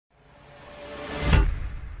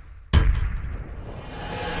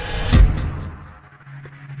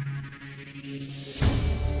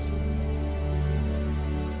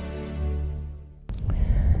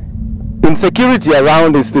Insecurity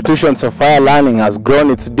around institutions of higher learning has grown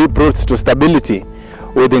its deep roots to stability,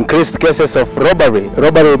 with increased cases of robbery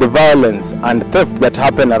with violence, and theft that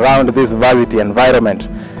happen around this varsity environment.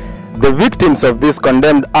 The victims of these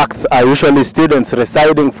condemned acts are usually students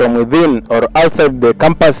residing from within or outside the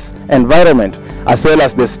campus environment, as well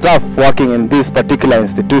as the staff working in this particular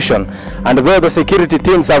institution. And though the security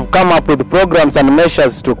teams have come up with programs and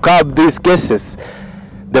measures to curb these cases,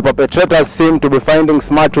 the perpetrators seem to be finding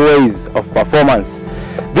smart ways of performance.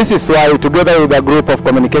 This is why, together with a group of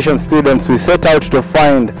communication students, we set out to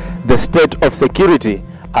find the state of security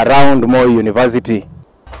around Moi University.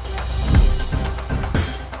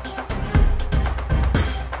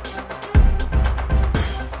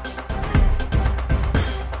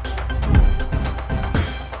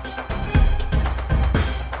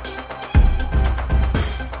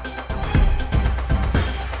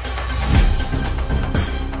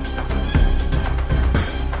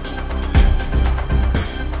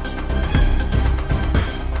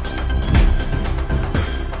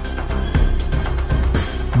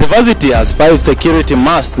 The university has 5 security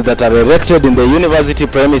masts that are erected in the university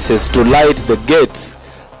premises to light the gates,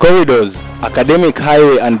 corridors, academic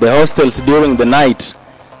highway and the hostels during the night.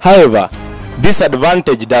 However, this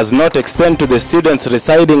advantage does not extend to the students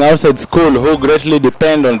residing outside school, who greatly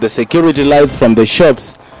depend on the security lights from the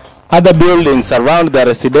shops, other buildings around their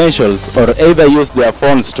residentials, or either use their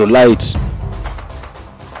phones to light.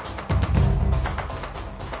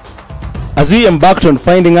 As we embarked on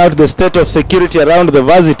finding out the state of security around the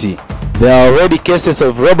varsity, there are already cases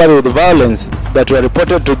of robbery with violence that were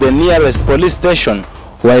reported to the nearest police station,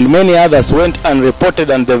 while many others went unreported,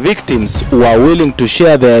 and the victims were willing to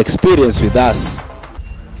share their experience with us.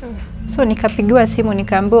 So nikapigiwa simu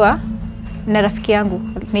nikaambiwa na rafiki yangu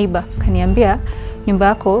neighbor kaniambia nyumba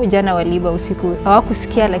yako jana waliiba usiku.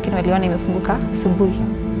 Hawakusikia lakini waliona imefunguka asubuhi.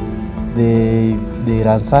 They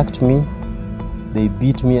ransacked me. They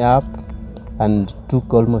beat me up and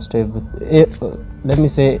took almost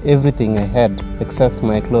everything I had except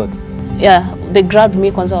my clothes. Yeah, they grabbed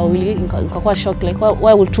me kwanza wawili, nikakuwa shocked, like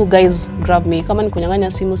why would 2 guys grab me? Kama ni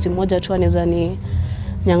kunyang'anya simu moja tu anaweza ni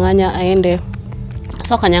nyang'anya aende.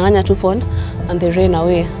 So kanyang'anya tu phone and they ran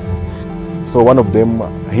away. So one of them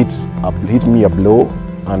hit me a blow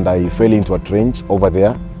and I fell into a trench over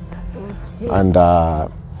there. And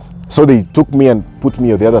so they took me and put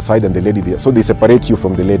me on the other side and the lady there. So they separate you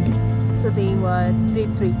from the lady. So they were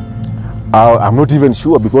 3-3? I'm not even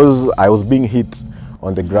sure, because I was being hit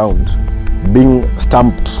on the ground, being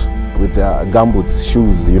stamped with gumboots,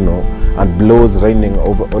 shoes, you know, and blows raining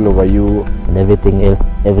all over you. And everything else,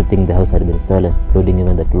 everything in the house had been stolen, including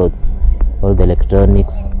even the clothes, all the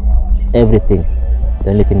electronics, everything.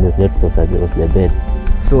 The only thing that was left was the bed.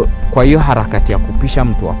 So kwa hiyo harakati ya kupisha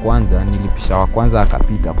mtu wa kwanza, nilipisha wa kwanza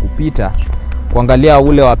akapita, kupita kuangalia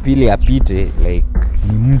ule wa pili apite, like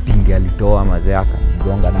ni mti nge alitoa mazee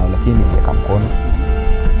akanigonga nao, lakini niliweka mkono,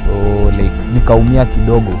 so like nikaumia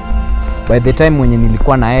kidogo. By the time mwenye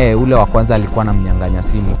nilikuwa na yeye, ule wa kwanza alikuwa anamnyang'anya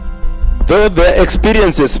simu. Though their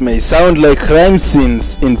experiences may sound like crime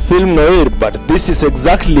scenes in film noir, but this is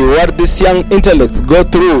exactly what these young intellects go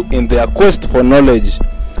through in their quest for knowledge.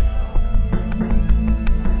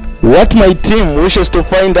 What my team wishes to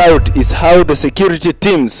find out is how the security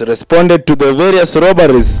teams responded to the various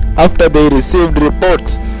robberies after they received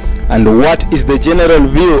reports, and what is the general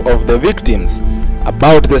view of the victims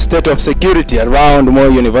about the state of security around Moi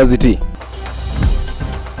University.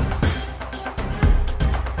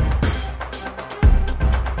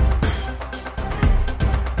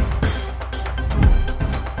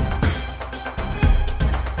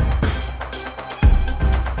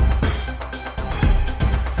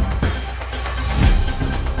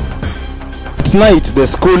 At night, the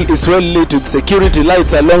school is well lit with security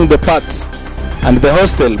lights along the paths and the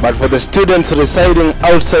hostel, but for the students residing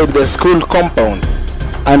outside the school compound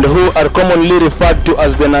and who are commonly referred to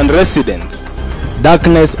as the non-residents,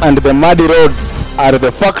 darkness and the muddy roads are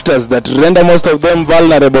the factors that render most of them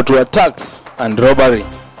vulnerable to attacks and robbery.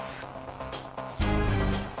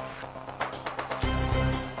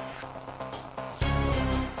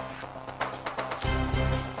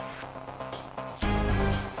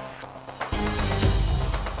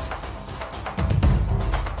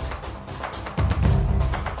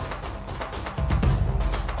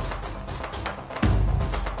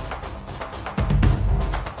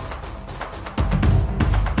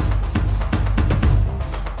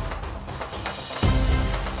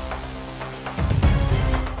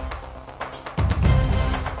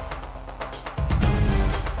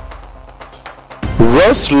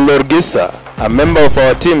 Lorgisa A member of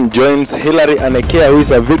our team joins Hillary Anekea, who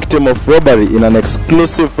is a victim of robbery, in an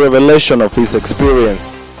exclusive revelation of his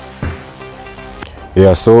experience.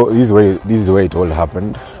 Yeah, so this is where it all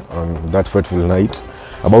happened, on that fateful night,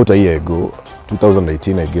 about a year ago,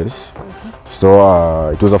 2018 I guess.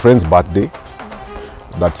 So it was a friend's birthday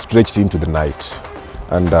that stretched into the night,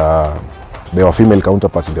 and there were female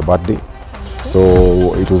counterparts in the birthday.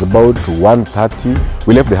 So it was about 1:30.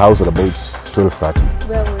 We left the house at about 12:30.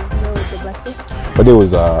 Where was the birthday? But it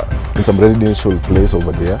was in some residential place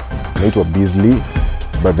over there. It was busy,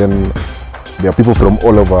 but then there are people from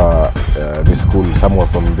all over the school. Some were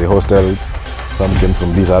from the hostels, some came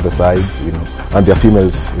from these other sides, you know, and there are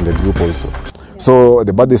females in the group also. Yeah. So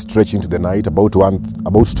the birthday stretched into the night, about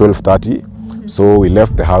 12:30. So we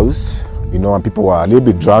left the house, you know, and people were a little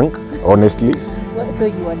bit drunk, honestly. So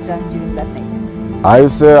you were drunk during that night? I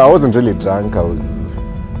wasn't really drunk.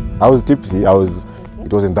 I was tipsy.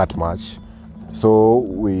 It wasn't that much. So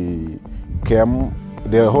we came.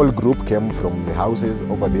 The whole group came from the houses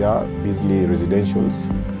over there, Beasley residentials,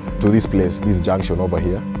 to this place, this junction over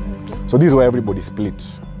here. So this is where everybody split.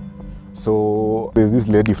 So there's this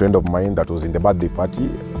lady friend of mine that was in the birthday party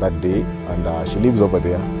that day, and she lives over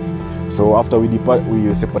there. So after we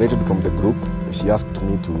separated from the group, she asked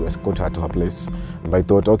me to escort her to her place, and I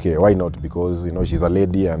thought, okay, why not? Because you know she's a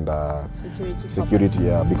lady, and security,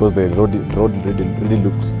 yeah, because the road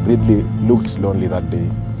really looked lonely that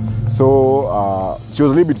day. So she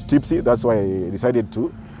was a little bit tipsy. That's why I decided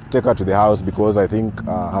to take her to the house, because I think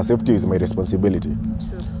her safety is my responsibility.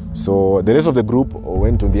 True. So the rest of the group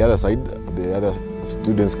went on the other side. The other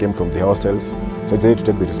students came from the hostels, so I decided to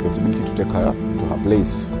take the responsibility to take her to her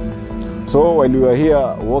place. So while we were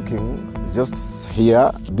here walking, just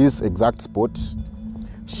here, this exact spot,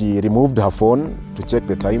 she removed her phone to check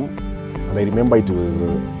the time, and I remember it was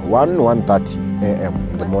 1:30 a.m.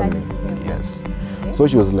 in the morning. Yes. Okay. So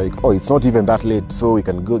she was like, oh, it's not even that late, so we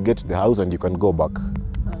can go get to the house and you can go back.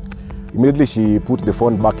 Immediately she put the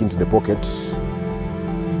phone back into the pocket.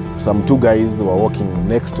 Some two guys were walking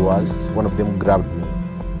next to us. One of them grabbed me,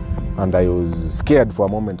 and I was scared for a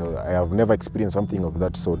moment. I have never experienced something of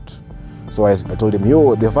that sort. So I told him,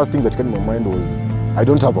 yo, the first thing that came to my mind was, I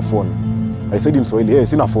don't have a phone. I said in Swahili, hey,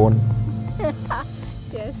 sina phone.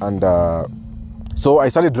 Yes. And so I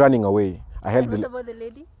started running away. I held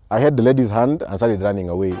the lady's hand and started running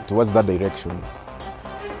away towards that direction.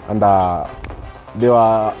 And there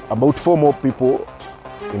were about 4 more people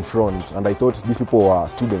in front, and I thought these people were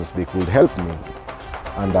students, they could help me.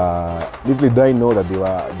 And little did I know that they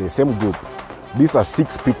were the same group. These are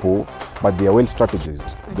 6 people, but they are well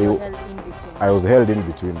strategized. I was held in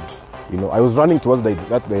between. You know, I was running towards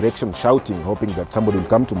that direction, shouting, hoping that somebody will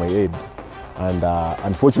come to my aid. And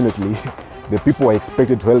unfortunately, the people I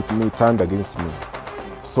expected to help me turned against me.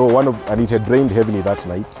 So and it had rained heavily that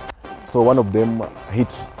night. So one of them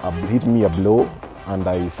hit me a blow, and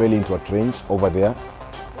I fell into a trench over there.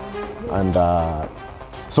 And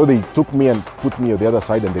so they took me and put me on the other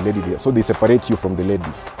side, and the lady there. So they separate you from the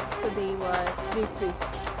lady. So they were 3-3?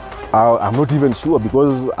 I'm not even sure,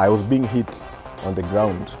 because I was being hit on the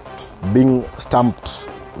ground, being stamped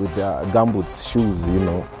with gumboots, shoes, you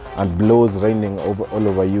know, and blows raining all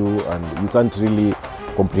over you, and you can't really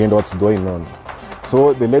comprehend what's going on.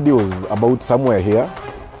 So the lady was about somewhere here,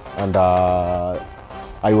 and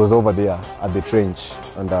I was over there at the trench,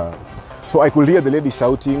 and so I could hear the lady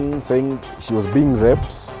shouting, saying she was being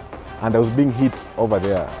raped, and I was being hit over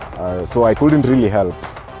there. So I couldn't really help,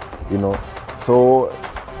 you know. So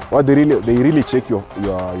what they really check your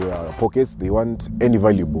pockets. They want any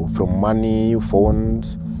valuable, from money,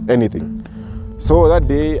 phones, anything. So that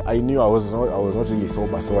day I knew I was not really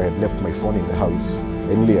sober, so I had left my phone in the house.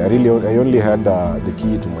 I only had the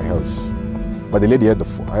key to my house, but the lady had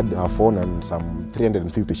her phone and some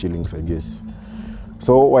 350 shillings, I guess.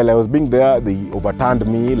 So while I was being there, they overturned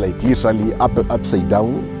me, like literally upside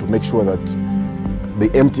down, to make sure that they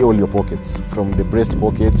empty all your pockets, from the breast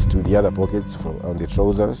pockets to the other pockets on the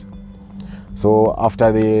trousers. So after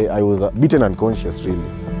I was beaten unconscious, really,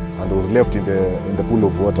 and I was left in the pool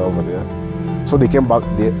of water over there. So they came back.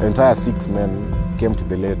 The entire 6 men came to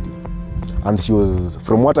the lady, and she was,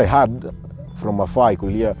 from what I heard from afar, I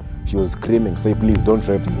could hear she was screaming, "Say, please, don't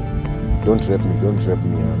rape me, don't rape me, don't rape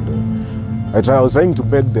me." And I was trying to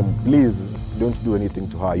beg them, please, don't do anything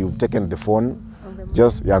to her. You've taken the phone,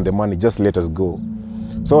 and the money, just let us go.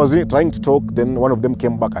 So I was really trying to talk. Then one of them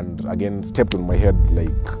came back and again stepped on my head.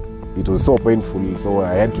 Like, it was so painful. So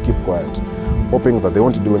I had to keep quiet, hoping that they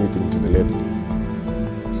won't do anything to the lady.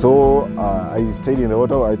 So I stayed in the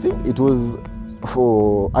water. I think it was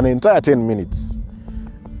for an entire 10 minutes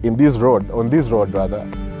on this road rather.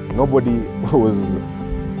 nobody was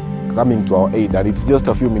coming to our aid, and it's just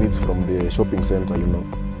a few minutes from the shopping center, you know.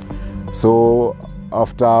 So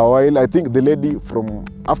after a while, I think the lady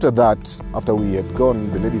after we had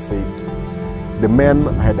gone, the lady said the men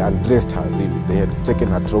had undressed her, really. They had taken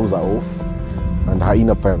her trouser off and her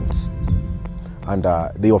inner pants, and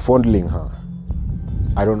they were fondling her.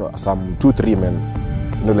 I don't know, some 2-3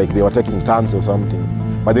 men, you know, like they were taking turns or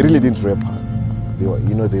something, but they really didn't rape her. They were,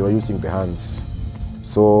 you know, they were using the hands.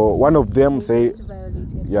 So one of them said,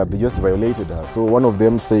 yeah, they just violated her. So one of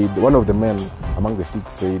them said, one of the men among the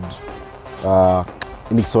 6 said,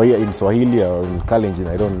 in Swahili or in Kalenjin,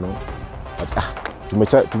 I don't know,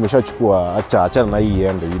 tumeshachukua, achana na hii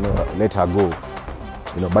iende, you know, let her go.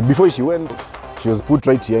 You know, but before she went, she was put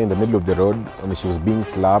right here in the middle of the road, and she was being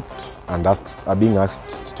slapped and being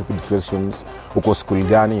asked stupid questions. Uko school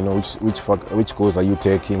gani, you know, which course are you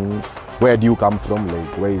taking? Where do you come from?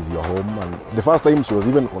 Like, where is your home? And the first time she was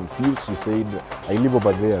even confused. She said, I live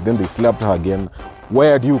over there. Then they slapped her again.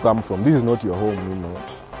 Where do you come from? This is not your home, you know.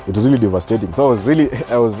 It was really devastating. So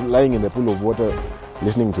I was lying in the pool of water,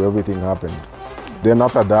 listening to everything happen. Then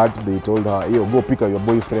after that, they told her, hey, go pick up your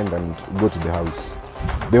boyfriend and go to the house.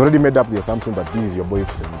 They already made up the assumption that this is your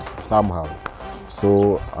boyfriend somehow.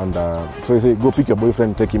 So he said, go pick your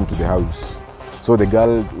boyfriend, take him to the house. So the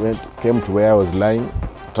girl came to where I was lying,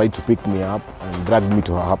 tried to pick me up and dragged me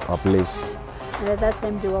to her place. And at that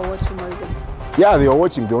time they were watching all this? Yeah, they were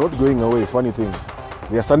watching. They were not going away. Funny thing.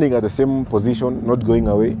 They are standing at the same position, not going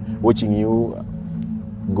away, watching you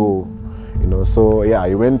go. You know, so yeah,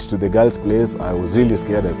 I went to the girl's place. I was really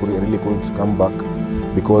scared. I really couldn't come back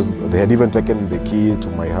because they had even taken the key to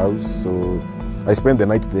my house. So I spent the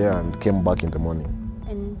night there and came back in the morning.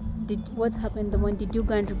 And what happened in the morning? Did you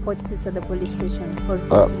go and report this at the police station or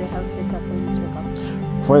go to the health center for any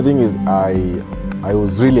checkup? Funny thing is, I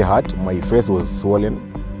was really hurt. My face was swollen.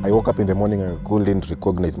 I woke up in the morning and couldn't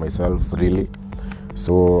recognize myself, really.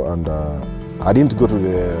 So, and I didn't go to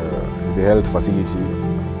the health facility.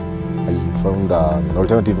 I found an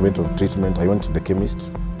alternative method of treatment. I went to the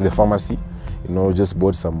chemist, to the pharmacy, you know, just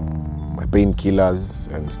bought some painkillers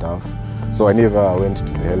and stuff. So I never went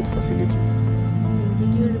to the health facility. And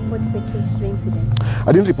did you report the case, the incident?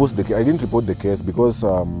 I didn't report the case because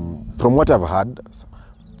from what I've heard,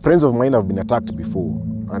 friends of mine have been attacked before,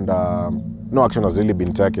 and no action has really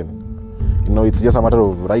been taken. You know, it's just a matter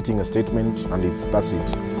of writing a statement, and that's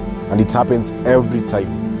it. And it happens every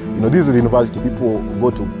time. You know, this is the university. People go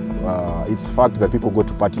to. It's a fact that people go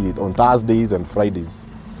to party on Thursdays and Fridays,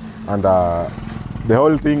 and the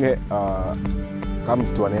whole thing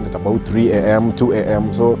comes to an end at about 3 a.m., 2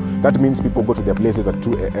 a.m. So that means people go to their places at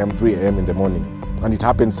 2 a.m., 3 a.m. in the morning, and it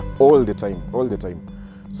happens all the time, all the time.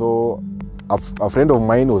 So a friend of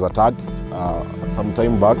mine was attacked some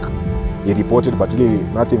time back. He reported, but really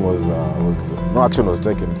nothing no action was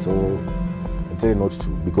taken. So I decided not to,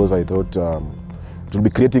 because I thought it would be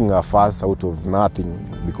creating a fuss out of nothing,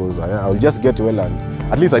 because I'll just get well,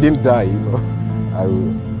 and at least I didn't die, you know.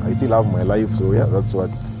 I still have my life, so yeah, that's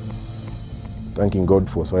what thanking God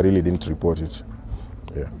for. So I really didn't report it.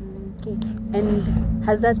 Yeah. Okay. And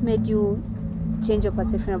has that made you change your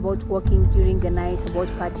perception about working during the night, about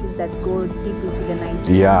parties that go deep into the night?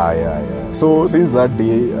 Yeah. So since that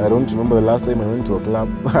day, I don't remember the last time I went to a club.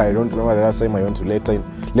 I don't remember the last time I went to late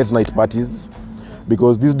night parties.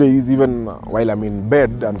 Because these days, even while I'm in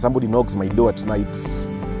bed and somebody knocks my door at night,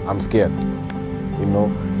 I'm scared. You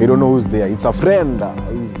know, you don't know who's there. It's a friend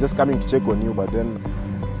who's just coming to check on you, but then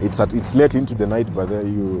it's late into the night, but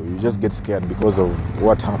then you just get scared because of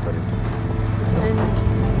what happened.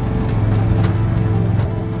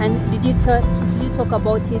 And did you talk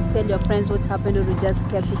about it, tell your friends what happened, or you just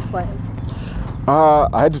kept it quiet?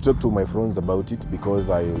 I had to talk to my friends about it, because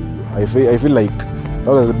I feel like that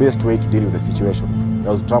was the best way to deal with the situation. I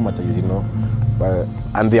was traumatized, you know.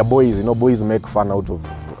 And they're boys, you know, boys make fun out of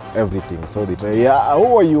everything. So they try, yeah,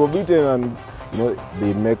 who are you beaten? And you know,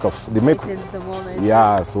 they make it is the moment.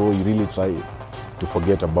 Yeah, so you really try to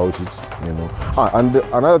forget about it, you know. And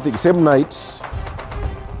another thing, same night,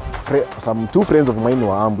 some 2 friends of mine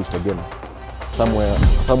were ambushed again,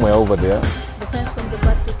 somewhere over there. The friends from the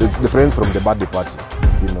birthday party? It's the friends from the birthday party,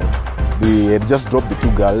 you know. They had just dropped the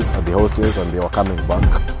 2 girls at the hostels, and they were coming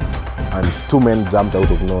back, and 2 men jumped out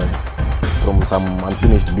of nowhere from some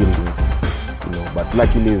unfinished buildings, you know. But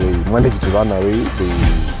luckily they managed to run away. They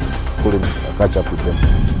couldn't catch up with them.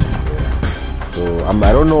 Yeah. So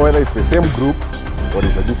I don't know whether it's the same group or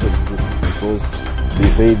it's a different group, because they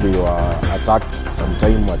say they were attacked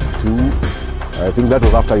sometime at 2. I think that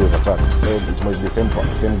was after he was attacked. So it might be the same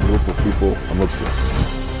group of people. I'm not sure.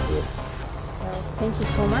 Yeah. So thank you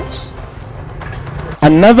so much.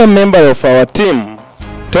 Another member of our team,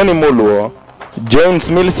 Tony Muluo, joins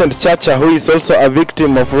Millicent Chacha, who is also a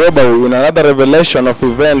victim of robbery, in another revelation of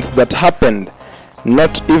events that happened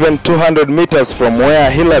not even 200 meters from where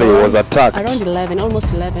Hillary was attacked. Around 11,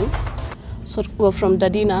 almost 11. So well, from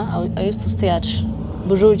Dadina, I used to stay at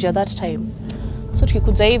Buruji at that time. So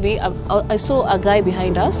tukikuja hivi, I saw a guy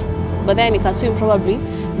behind us, but then I assumed probably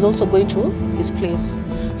he's also going to his place.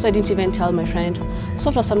 So I didn't even tell my friend. So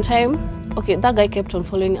after some time, okay, that guy kept on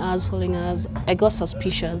following us. I got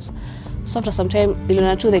suspicious. So after some time, the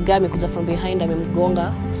guy amekuja from behind,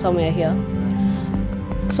 amemgonga somewhere here.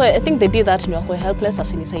 So I think they did that and were helpless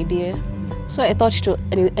asinisaidie. So I thought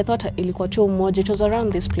ilikuwa tu mmoja. It was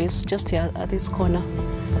around this place, just here at this corner.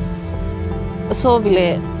 So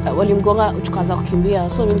vile walimgonga tukaanza kukimbia.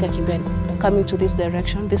 So mimi nikakimbia coming to this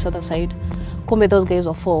direction, this other side. Kumbe those guys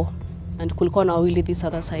were 4 and kulikuwa na wawili this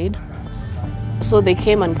other side. So they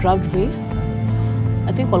came and grabbed me.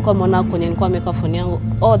 I think walikuwa mwana kwenye nilikuwa nimeweka phone yangu.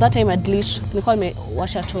 Oh, that time at least nilikuwa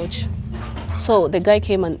nimewasha torch. So the guy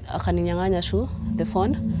came and akaninyang'anya tu the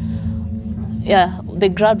phone. Yeah, they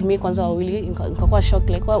grabbed me kwanza wawili. Nikakuwa shocked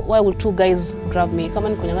like why would 2 guys grab me? Kama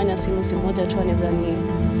nikunyang'anya simu moja tu anaweza ni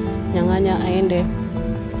nyang'anya aende.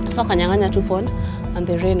 So akanyang'anya tu phone and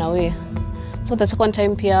they ran away. So the second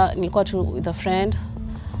time pia nilikuwa tu with a friend.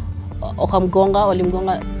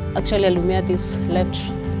 Walimgonga. Actually aliumia this left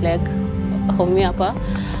leg. Akaumia hapa.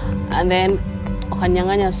 And then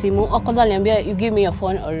wakanyang'anya simu. Kwanza aliambia you give me your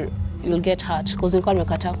phone or you'll get hurt because nilikuwa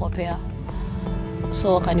nimekataa kuwapea.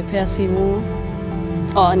 So akanipea simu.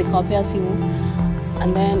 Nikawapea simu.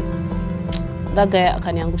 And then that guy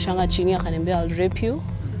akaniangushanga chini akaniambia I'll rape you.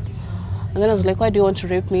 And then I was like, why do you want to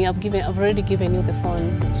rape me? I've already given you the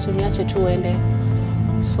phone. So niache tu uende.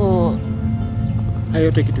 So hayo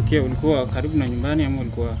yote kitukia ulikuwa karibu na nyumbani ama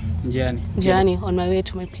ulikuwa njiani? Njiani, on my way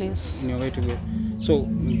to my place. On your way to go. So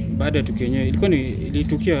baada ya tukio yenyewe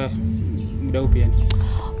ilitukia muda upi yani?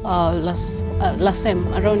 Last time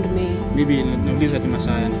around May. Maybe nauliza ni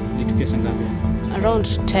masaa yani ilitukia saa ngapi? Around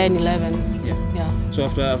 10, 11. Yeah. So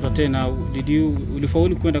after 10 now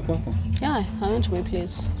ulifaulu kwenda kwako? Yeah, I went to my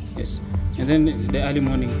place. Yes. And then the early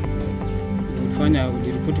morning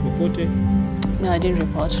uliripoti popote? No, I didn't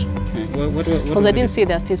report. What because I didn't see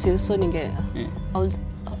their faces, so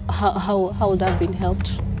how would that have been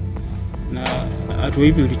helped? Na hatua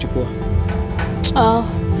ipi ulichukua?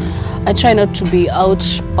 I try not to be out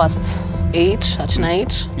past 8 at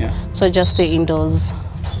night. Yeah. So I just stay indoors.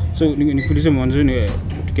 So nikuulize mwanzoni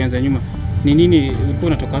tukianza nyuma. Ni nini ulikuwa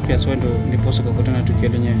unatoka wapi aswa ndo niposa kukutana na tukio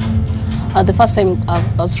lenyewe? The first time I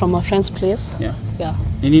was from a friend's place. Yeah.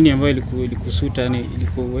 Ni nini ambayo ilikusuta ni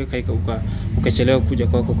ilikuweka ukachelewa kuja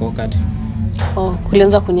kwako kwa wakati?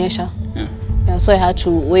 Kulianza kunyesha. Yeah, so I had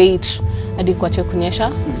to wait hadi kuache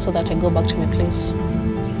kunyesha so that I go back to my place.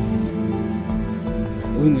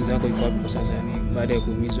 Huyu mwenzako yuko wapi kwa sasa yani baada ya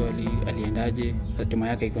kuumizwa aliendaje? Hatima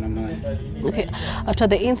yake iko namna gani? Okay, after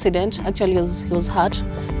the incident actually he was hurt,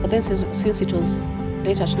 but then since it was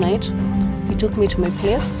late at night he took me to my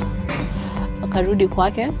place. Akarudi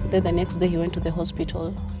kwake, then the next day he went to the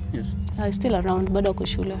hospital. Yes. He's still around, bado ako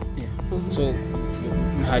shule. Yeah. So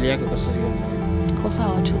hali yake kwa sasa kwa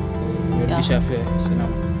sawa tu. Kisha afya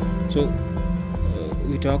salama. So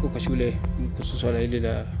wito wako kwa shule kuhusu swala hili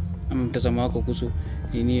la mtazamo wako kuhusu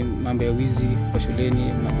nini mambo ya wizi kwa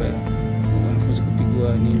shuleni, mambo ya wanafunzi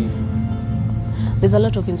kupigwa nini? There's a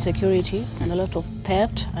lot of insecurity and a lot of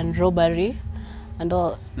theft and robbery and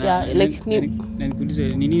all. Nikuulize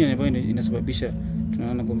ni nini ambayo inasababisha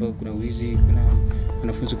tunaona kwamba kuna wizi, kuna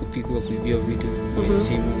wanafunzi kupigwa, kuibia vitu,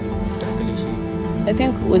 simu, tarakilishi? I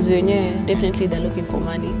think wizi wenyewe definitely they're looking for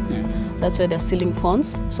money. Yeah. That's why they're stealing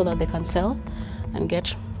phones so that they can sell and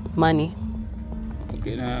get money.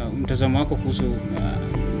 Okay, na mtazamo wako kuhusu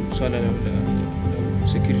swala la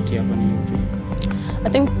security hapa ni upi? I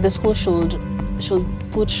think the school should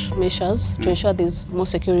put measures to ensure there's more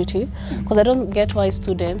security, because I don't get why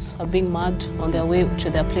students are being mugged on their way to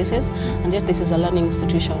their places, and yet this is a learning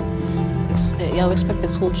institution. I expect the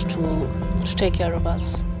school to take care of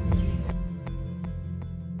us.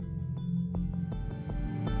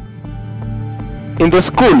 In the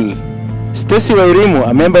school, Stacy Wairimu,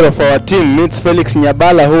 a member of our team, meets Felix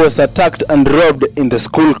Nyabala, who was attacked and robbed in the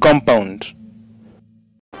school compound.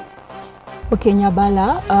 Okay,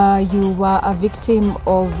 Nyabala, you were a victim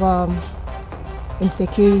of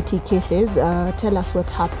insecurity cases. Tell us what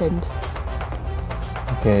happened.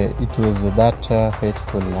 Okay, it was that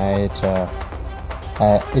fateful night.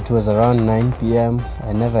 It was around 9 p.m.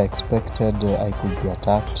 I never expected I could be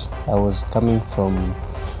attacked. I was coming from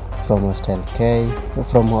Hostel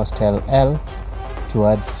L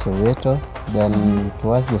towards Soweto, Then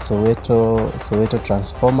towards the Soweto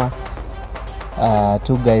transformer,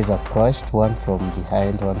 2 guys approached, one from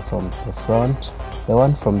behind, one from the front. The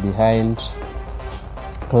one from behind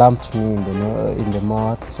clamped me in the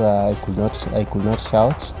mouth, so I could not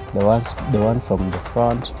shout. The one from the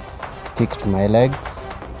front kicked my legs,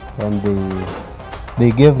 and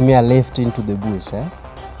they gave me a lift into the bush.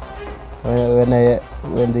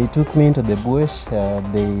 When they took me into the bush,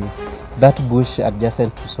 that bush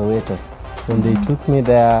adjacent to Soweto. When they took me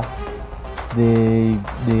there, they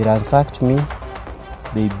ransacked me,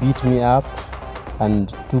 they beat me up,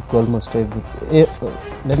 and took almost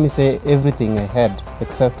everything I had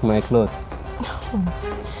except my clothes.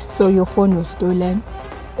 So your phone was stolen?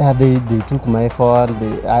 Yeah, they took my phone.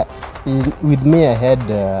 With me, I had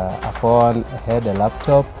a phone, I had a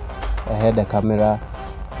laptop, I had a camera.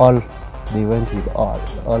 They went with all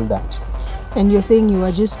that. And you're saying you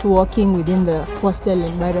were just walking within the hostel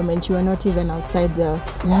environment. You were not even outside the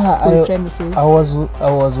school premises. I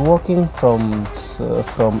was walking from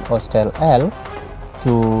Hostel L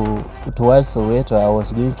towards Soweto. I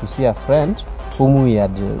was going to see a friend whom we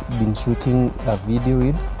had been shooting a video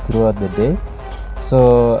with throughout the day.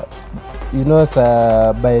 So, you know,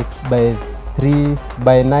 by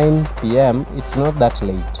 9 p.m. it's not that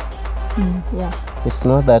late. Yeah. It's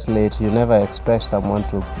not that late. You never expect someone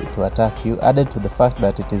to attack you. Added to the fact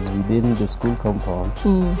that it is within the school compound,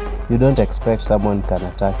 you don't expect someone can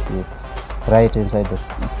attack you right inside the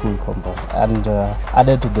school compound. And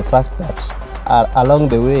added to the fact that along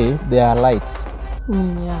the way there are lights.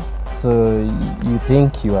 Yeah. So you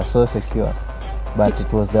think you are so secure, but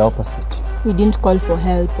it was the opposite. We didn't call for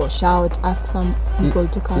help or shout, ask some people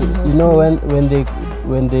to come help. You know,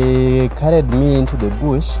 when they carried me into the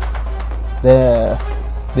bush,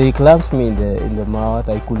 they clamped me in the mouth.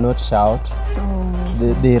 I could not shout.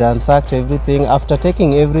 They ransacked everything. After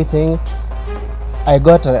taking everything, I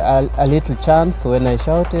got a little chance. When I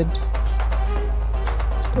shouted,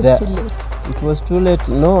 it was too late.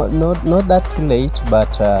 No, not that too late,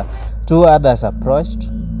 but 2 others approached.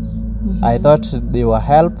 I thought they were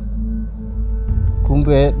help.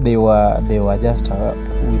 Kumbe, they were just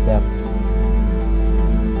with them.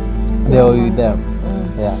 They were with them.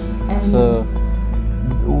 Yeah. So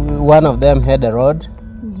one of them had a rod.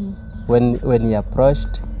 When he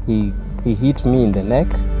approached, he hit me in the neck.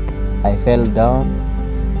 I fell down.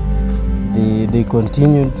 They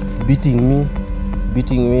continued beating me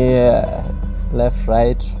left,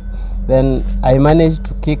 right. Then I managed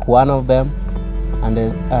to kick one of them, and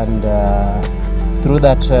through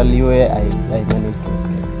that leeway I managed to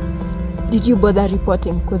escape. Did you bother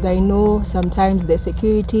reporting? Because I know sometimes the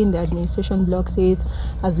security in the administration block says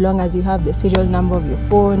as long as you have the serial number of your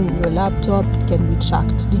phone, your laptop, it can be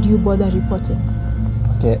tracked. Did you bother reporting?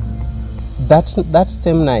 Okay, that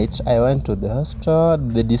same night I went to the hospital,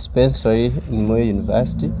 the dispensary in Moi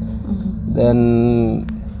University. Then,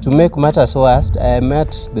 to make matters worse, I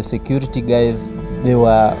met the security guys. They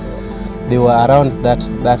were around that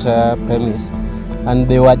premise, and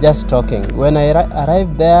they were just talking. When I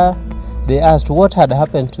arrived there, they asked what had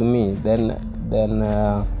happened to me. Then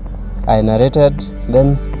I narrated.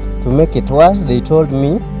 Then, to make it worse, they told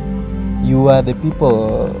me, you are the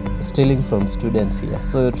people stealing from students here.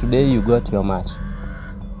 So today you got your match.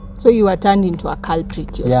 So you were turned into a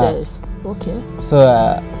culprit yourself. Yeah. Okay. So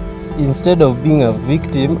instead of being a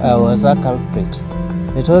victim, I was a culprit.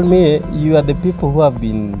 They told me, you are the people who have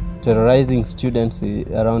been terrorizing students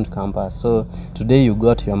around campus. So today you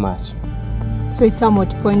got your match. So it's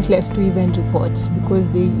somewhat pointless to even report, because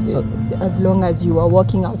as long as you are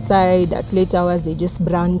walking outside at late hours, they just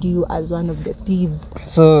brand you as one of the thieves.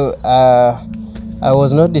 So I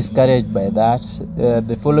was not discouraged by that.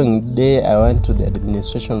 The following day, I went to the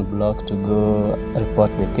administration block to go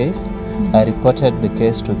report the case. I reported the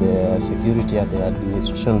case to the security at the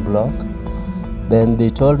administration block. Then they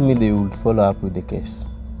told me they would follow up with the case.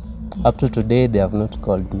 Up to today, they have not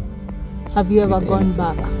called me. Have you ever gone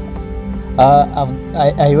back?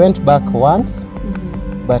 I went back once,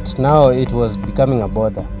 but now it was becoming a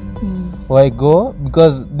bother. Why go?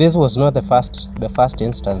 Because this was not the first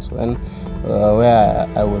instance where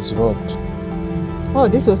I was robbed. Oh,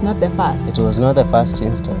 this was not the first? It was not the first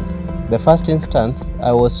instance. The first instance,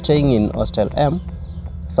 I was staying in Hostel M.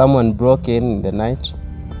 Someone broke in the night,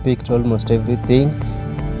 picked almost everything.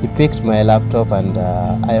 He picked my laptop and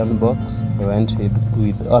iron box. He went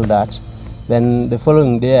with all that. Then the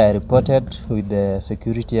following day, I reported with the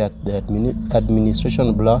security at the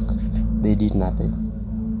administration block. They did nothing.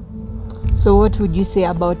 So what would you say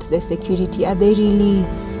about the security? Are they really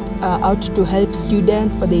out to help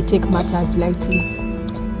students, or they take matters lightly,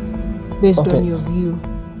 based on your view?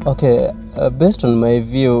 Okay, Based on my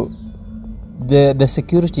view, the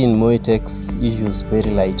security in Moi takes issues very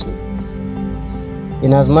lightly.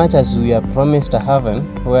 In as much as we are promised a heaven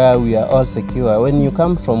where we are all secure, when you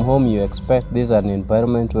come from home, you expect this is an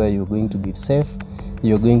environment where you're going to be safe,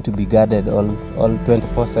 you're going to be guarded all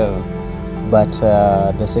 24/7. But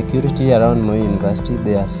the security around Moi University,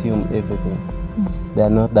 they assume everything. They are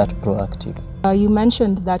not that proactive. You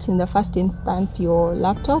mentioned that in the first instance, your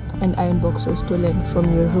laptop and iron box was stolen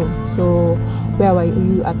from your room. So where were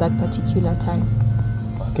you at that particular time?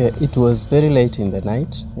 Okay, it was very late in the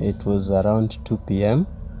night. It was around 2 p.m.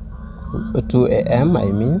 2 a.m. I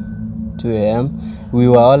mean, 2 a.m. We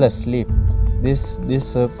were all asleep. This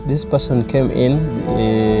person came in.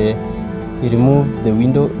 He removed the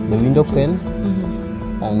window pane,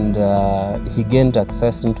 and he gained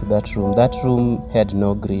access into that room. That room had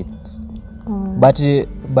no grills. But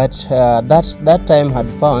that time had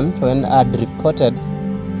found, when I'd reported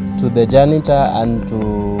to the janitor and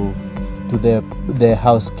to the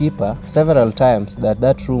housekeeper several times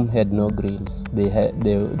that room had no grills. They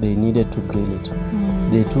needed to grill it.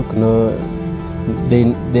 They took they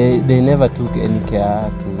never took any care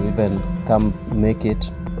to even come make it.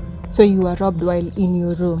 So you were robbed while in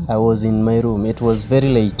your room? I was in my room. It was very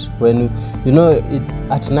late. When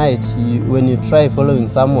at night, when you try following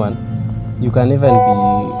someone, you can even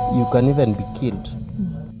be killed.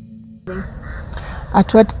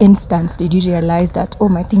 At what instance did you realize that, oh,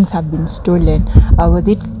 my things have been stolen? Was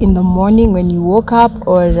it in the morning when you woke up,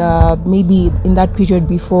 or maybe in that period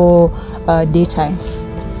before daytime?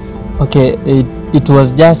 Okay, it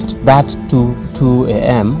was just that 2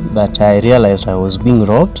 a.m. that I realized I was being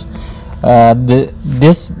robbed. I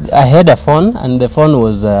had a phone, and the phone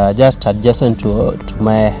was just adjacent to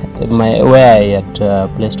my where I had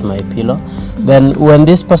placed my pillow. Then when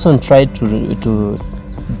this person tried to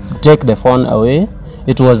take the phone away,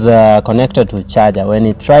 it was connected to charger. When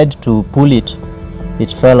he tried to pull it,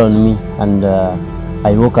 it fell on me, and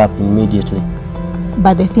I woke up immediately.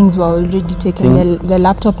 But the things were already taken, the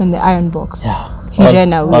laptop and the iron box. Yeah. He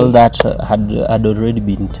ran away. All that had already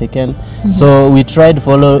been taken. So we tried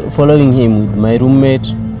following him with my roommate.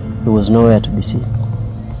 He was nowhere to be seen.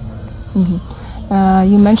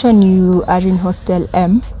 You mentioned you are in Hostel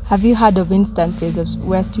M. Have you heard of instances of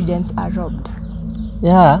where students are robbed?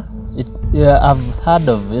 Yeah, I've heard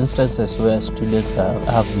of instances where students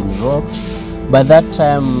have been robbed. By that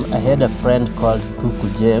time, I had a friend called Tuku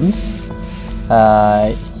James.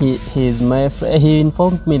 He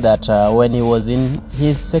informed me that when he was in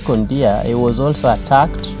his second year, he was also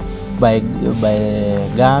attacked by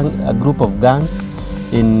a group of gang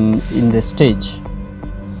in the stage.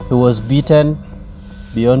 He was beaten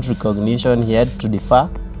beyond recognition. He had to defer.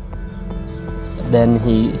 Then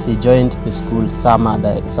he joined the school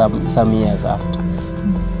some years after.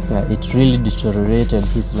 Yeah, it really deteriorated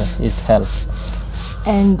his health.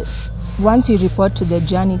 And once you report to the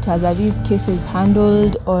janitors, are these cases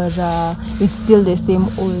handled, or it's still the same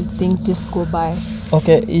old things just go by?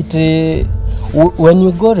 Okay, when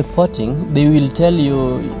you go reporting, they will tell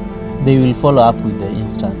you, they will follow up with the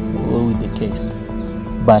instance or with the case.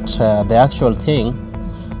 But the actual thing,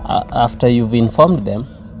 after you've informed them,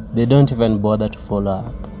 they don't even bother to follow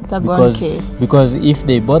up. It's a gone case. Because if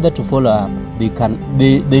they bother to follow up,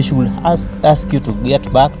 they should ask you to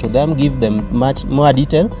get back to them, give them much more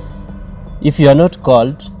detail. If you are not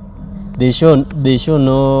called, they show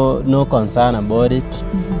no concern about it.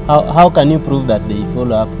 How can you prove that they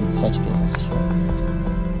follow up with such cases?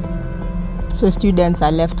 So students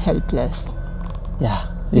are left helpless. Yeah,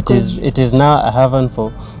 it is now a heaven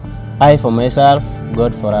for I for myself,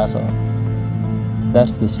 God for us all.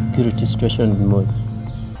 That's the security situation in Moi.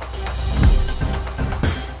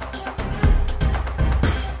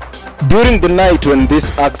 During the night when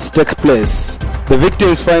these acts take place, the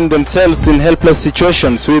victims find themselves in helpless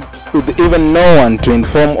situations with even no one to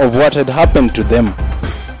inform of what had happened to them.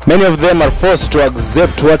 Many of them are forced to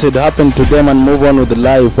accept what had happened to them and move on with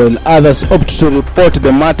life, while others opt to report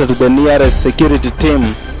the matter to the nearest security team,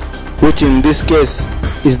 which in this case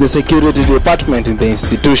is the security department in the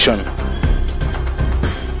institution.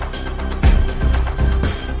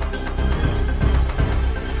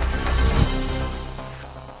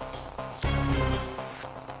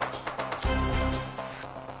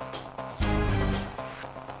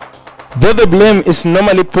 Though the blame is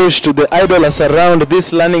normally pushed to the idlers around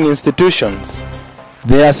these learning institutions,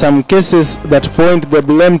 there are some cases that point the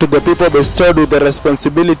blame to the people bestowed with the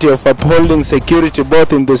responsibility of upholding security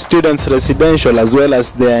both in the students' residential as well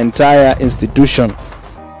as their entire institution.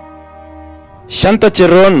 Shanta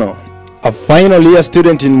Cherono, a final year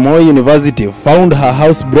student in Moi University, found her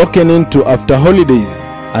house broken into after holidays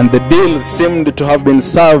and the deal seemed to have been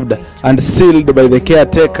served and sealed by the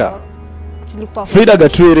caretaker. Frida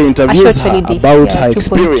Gatwiri interviews her about her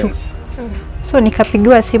experience. So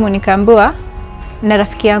nikapigiwa simu nikaambiwa na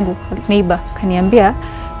rafiki yangu neighbor kaniambia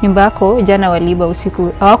nyumba yako jana waliiba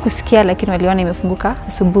usiku. Hawakusikia lakini waliona imefunguka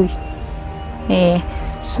asubuhi.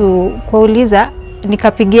 So kuuliza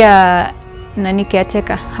nikapigia nani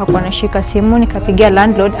caretaker, hakuwa anashika simu. Nikapigia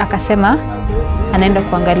landlord akasema anaenda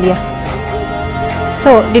kuangalia.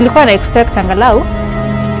 So nilikuwa na expect angalau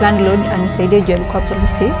landlord anisaidie juu alikuwa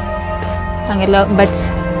polisi. Angalau but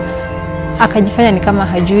akajifanya ni kama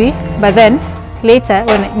hajui. But then later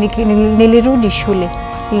nilirudi shule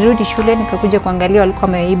nikakuja kuangalia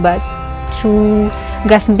walikuwa wameiba 2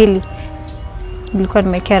 gas mbili. Nilikuwa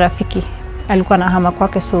nimekea rafiki alikuwa na hama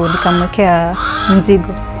kwake, so nikamwekea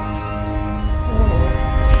mzigo.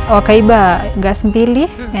 Wakaiba gas mbili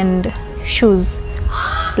and shoes.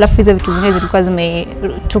 Alafu hizo vitu zingine zilikuwa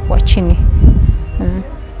zimetupwa chini.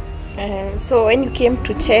 So when you came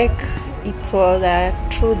to check, it was a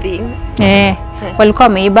true thing? Walikuwa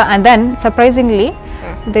wameiba and then surprisingly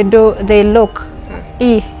the lock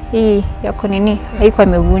hii yako nini haikuwa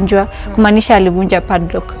imevunjwa, kumaanisha alivunja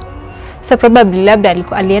padlock. So probably labda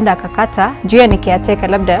alienda akakata juu ya nikiateka,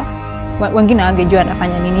 labda wengine wangejua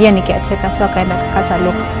anafanya nini. Yeye nikiateka so akaenda akakata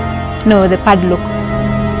lock. No, the padlock.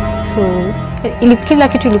 So kila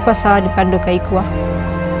kitu ilikuwa sawa, the padlock haikuwa.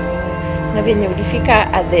 Na venye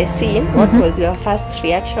ulifika at the scene, what was your first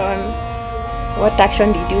reaction? What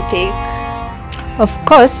action did you take? Of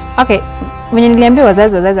course, okay, when niliambia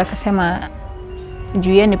wazazi akasema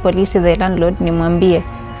juu yeye ni polisi za landlord nimwambie.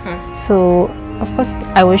 So of course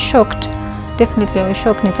I was shocked. Definitely I was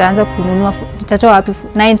shocked. Nitaanza kununua, nitatoa wapi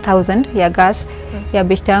 9,000 ya gas ya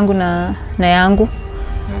beshte yangu na yangu.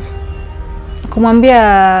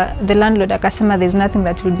 Kumwambia the landlord akasema there's nothing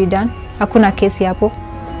that will be done. Hakuna kesi hapo.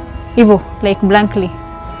 Hivyo like blankly.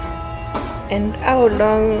 And how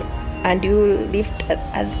long and you lived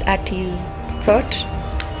at his plot?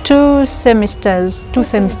 2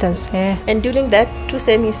 semesters. Yeah. And during that 2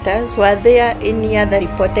 semesters, were there any other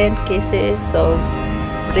reported cases of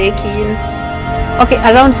break-ins? Okay,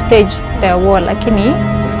 around stage there were, lakini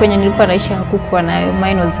kwenye nilikuwa naishi hakukuwa nayo.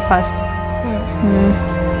 Mine was the first.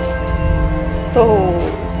 So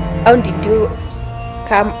how did you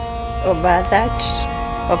overcome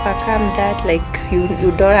that? Like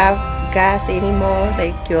you don't have gas anymore,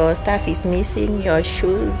 like your stuff is missing, your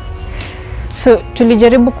shoes. So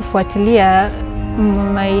tulijaribu kufuatilia.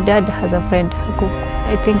 My dad has a friend,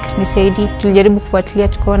 I think ni Saidi. Tulijaribu kufuatilia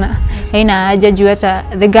tukaona haina haja juu hata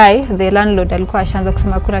the landlord alikuwa ashaanza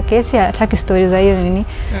kusema kuna kesi, hataki stories za hiyo nini.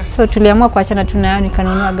 So tuliamua kuachana tunayo,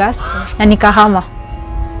 nikanunua gas na nikahama.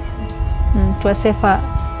 Tuwa safer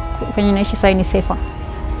kwenye naishi sasa ni safer.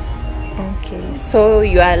 Okay, so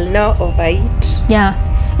you are now over it? Yeah,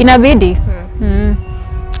 inabidi.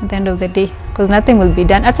 At the end of the day, because nothing will be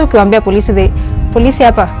done. Hata ukiwaambia polisi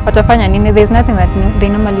hapa watafanya nini? There is nothing that they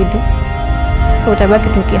normally do. So utabaki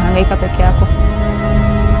tu ukihangaika peke yako.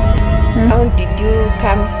 How did you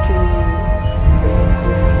come to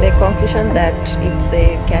the conclusion that it's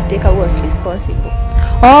the caretaker who was responsible?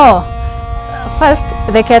 First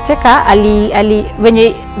the caretaker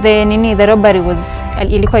when the robbery was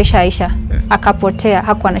ilikuwa ishaisha, akapotea,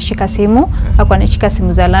 hakuwa anashika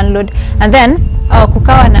simu za landlord. And then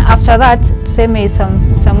kukawa na after that tuseme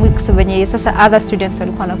some weeks venye sasa other students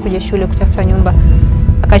walikuwa wanakuja shule kutafuta nyumba,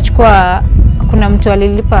 akachukua kuna mtu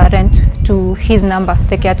alilipa rent to his number,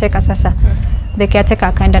 the caretaker. Sasa the caretaker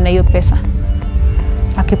akaenda na hiyo pesa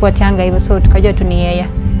akipoteanga hivyo, so tukajua tu ni yeye.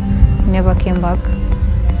 Never came back.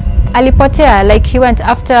 Alipotea, like he went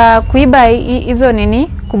after kuiba hizo nini,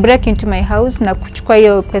 kubreak into my house na kuchukua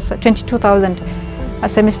hiyo pesa 22,000 a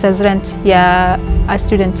semester's rent ya a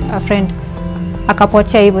student, a friend.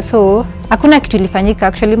 Akapotea hivyo, so hakuna kitu ilifanyika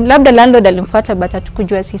actually. Labda landlord alimfuata but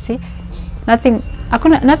hatukujua sisi.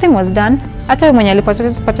 Nothing was done. Hata mwenye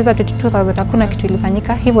alipoteza 22,000 hakuna kitu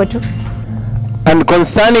ilifanyika, hivyo tu. And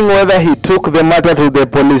concerning whether he took the matter to the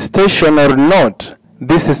police station or not,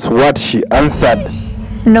 this is what she answered.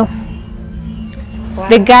 No. Wow.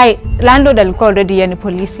 The guy, landlord alikuwa already yani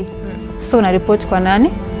polisi. So una report kwa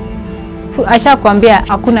nani? Asha kuambia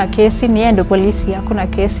hakuna kesi, ni yeye ndo polisi, hakuna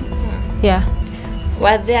kesi. Yeah.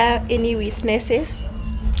 Were there any witnesses?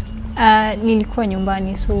 Nilikuwa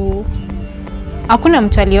nyumbani, so hakuna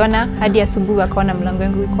mtu aliona hadi asubuhi akaona mlango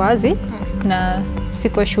wangu iko wazi na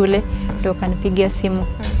siko shule, ndio kanipigia simu.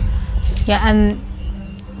 Yeah, and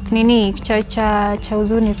nini cha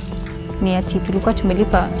uzuni ni ati tulikuwa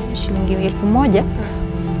tumelipa shilingi 1,000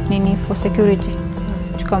 nini for security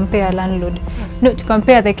to compare landlord. No, to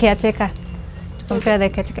compare the caretaker. tukampea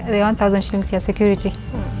the 1000 shillings ya security.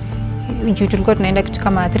 Juu tulikuwa tunaenda kitu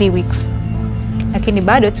kama 3 weeks. Lakini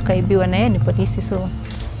bado tukaibiwa na yeye ni polisi, so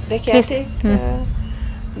the caretaker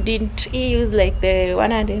didn't he use like the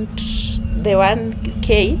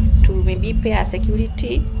 1K to maybe pay a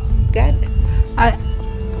security guard?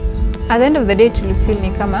 At the end of the day tulifeel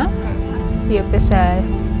ni kama hiyo pesa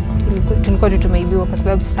tulikuwa tumeibiwa kwa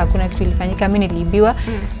sababu sasa hakuna kitu ilifanyika. Mimi niliibiwa.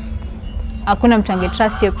 Hakuna mtu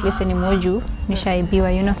angetrust hiyo place anymore juu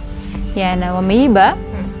nishaibiwa, you know. Yeah, na wameiba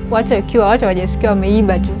watu wakiwa watu wajasikia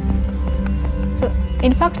wameiba tu. So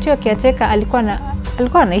in fact hiyo caretaker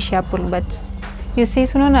alikuwa anaishi hapo, but you see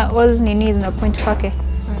unaona all nini zina point kwake.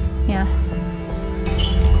 Yeah.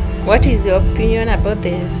 What is your opinion about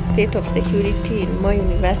the state of security in Moi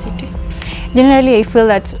University? Generally, I feel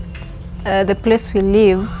that the place we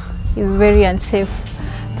live is very unsafe,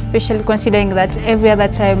 especially considering that every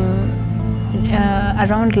other time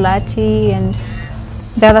around Lati and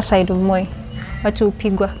the other side of Moi, watu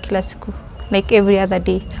upigwa kila siku. Like every other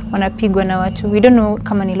day, wanapigwa na watu. We don't know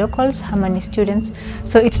kama ni locals, kama ni students.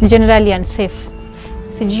 So it's generally unsafe.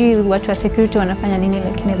 Sijui watu wa security wanafanya nini,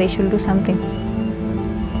 lakini they should do something.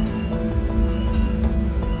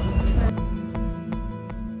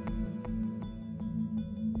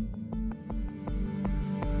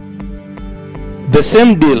 The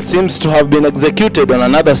same deal seems to have been executed on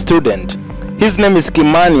another student. His name is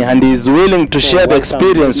Kimani and he is willing to share the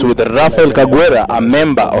experience with Rafael Kagwera, a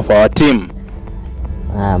member of our team.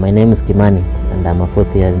 My name is Kimani and I'm a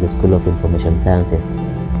 4th year in the School of Information Sciences.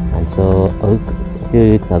 And so a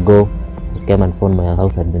few weeks ago, he came and found my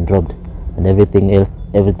house had been robbed and everything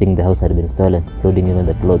in the house had been stolen, including even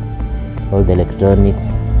the clothes, all the electronics,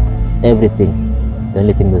 everything. The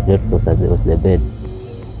only thing that was left was the bed.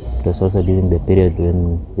 It was also during the period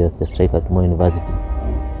when there was the strike at Moi University.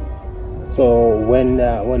 So when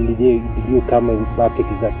did you come back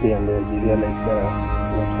exactly and you realized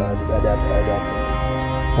what had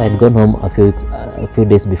happened? So I had gone home a few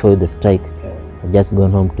days before the strike. I just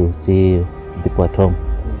gone home to see people at home.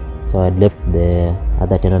 So I had left the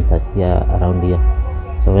other tenants here around here.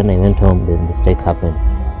 So when I went home, then the strike happened.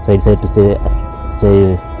 So I decided to stay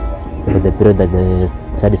for the period that the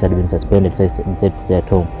studies had been suspended. So I decided to stay at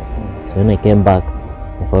home. So when I came back,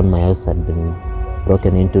 I found my house had been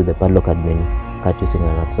broken into, the padlock had been cut using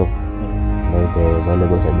an hacksaw. All the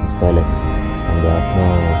valuables had been stolen, and there was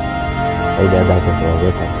all the other houses were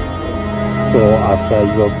vacant. So after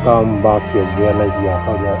you have come back, you have realized your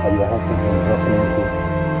house has been broken into.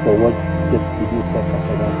 So what steps did you take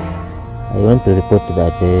after that? I went to report to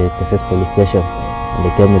that Cjlasbon police station, and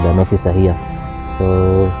they came with an officer here.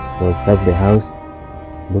 So they observed the house,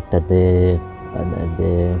 looked at the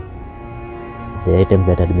items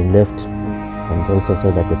that had been left, and also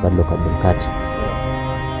saw that the padlock had been cut.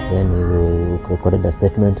 Then he recorded a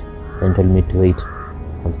statement and told me to wait.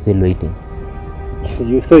 I'm still waiting.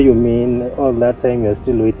 So you mean all that time you're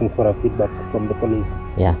still waiting for a feedback from the police?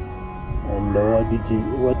 Yeah. And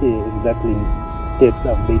what exactly steps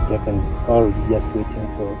have they taken, or just waiting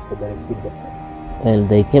for the feedback? Well,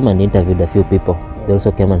 they came and interviewed a few people. They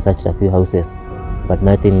also came and searched a few houses, but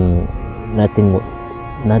nothing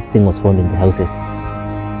was found in the houses.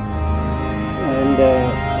 And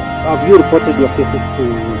have you reported your cases to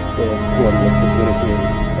the school and security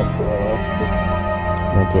officers?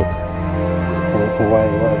 Not yet. Why?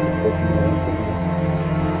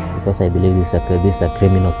 Because I believe this is a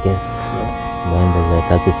criminal case. And the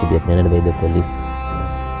case is to be apprehended by the police.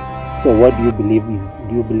 So what do you believe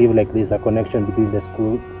do you believe like there's a connection between the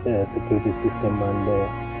school security system and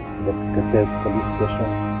the Cjlasbon police station?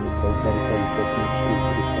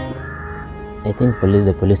 I think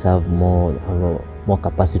the police have more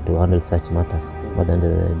capacity to handle such matters more than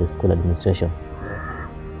the school administration.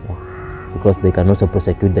 Yeah. Because they can also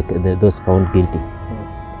prosecute those found guilty,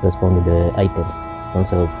 those found with the items,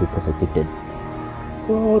 also be prosecuted.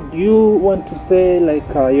 So do you want to say like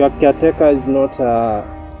your caretaker is not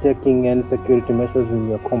taking any security measures in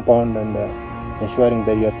your compound and ensuring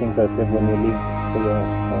that your things are safe when you leave for your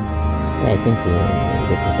home? Yeah, I think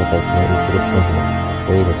the caretaker is responsible.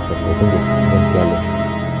 Very responsible. I think it's even careless,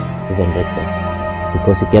 even reckless.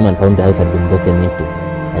 Because he came and found the house had been broken into,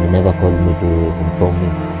 and he never called me to inform me.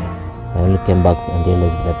 I only came back and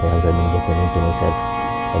realized that the house had been broken into myself.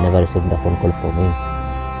 I never received a phone call from him.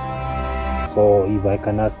 So if I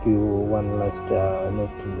can ask you one last,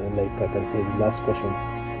 like I can say the last question,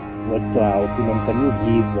 what opinion can you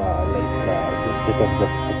give like the state of the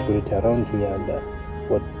security around here, and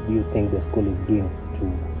what do you think the school is doing to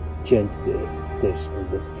change the state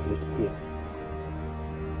of the security here?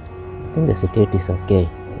 I think the security is okay,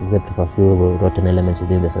 except for a few rotten elements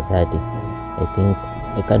within the society. I think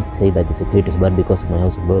I can't say that the security is bad because my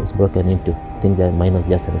house was broken into. I think that mine was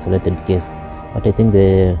just an isolated case. But I think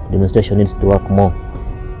the administration needs to work more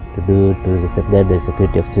to safeguard the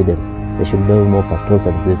security of students. They should do more patrols,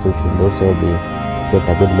 and they should also build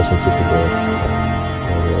a good relationship with the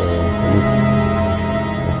police.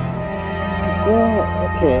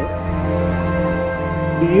 Okay.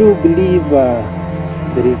 Do you believe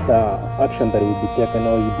there is action that will be taken,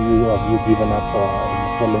 or have you given up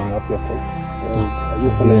following up your case? Are you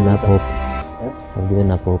following up hope? Yeah? I've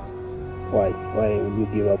given up hope. Why? Why will you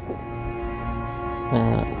give up hope?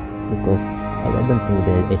 Because I don't think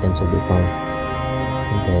the items will be found.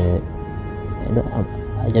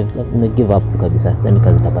 I just give up kabisa, then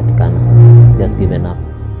zitapatikana. Just given up.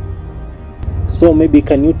 So maybe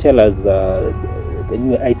can you tell us the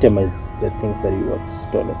new item is the things that you have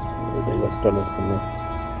stolen, that you have stolen from me?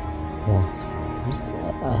 Yeah,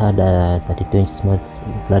 I had a 32-inch smart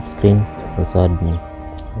flat screen. Also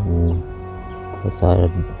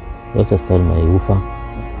stole my woofer,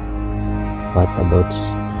 worth about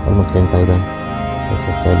almost 10,000.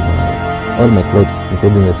 Also stole all my clothes,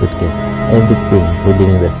 including the suitcase, everything,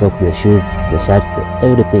 including the socks, the shoes, the shirts,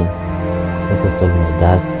 everything. Also stole my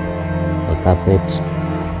gas, my carpet,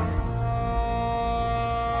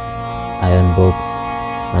 iron box,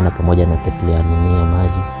 maana pamoja na kettle ya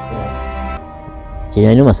maji. Chenye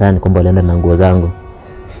inaniuma sana ni kwamba walienda na nguo zangu.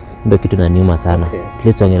 Ndio kitu inaniuma sana. At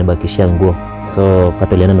least wangenibakishia nguo. So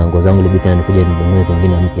kati walienda na nguo zangu, ilibidi tena nikuje ninunue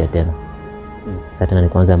zingine mpya tena. Sasa tena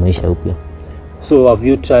nikuanza maisha upya. So have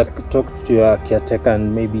you talked to your caretaker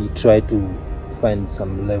and maybe try to find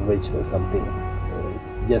some leverage or something?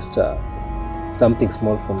 Just something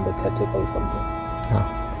small from the caretaker or something?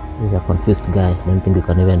 He's a confused guy. I don't think you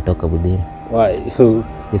can even talk with him. Why?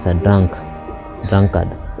 He's a drunkard.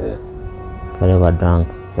 Yeah. Forever drunk,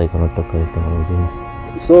 so you cannot talk with him.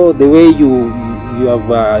 So the way you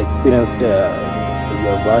have experienced, you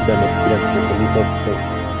have had an experience with police officers,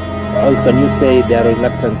 how can you say they are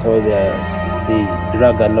reluctant or they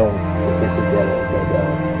drag along the cases that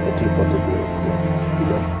reported to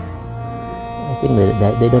them? I think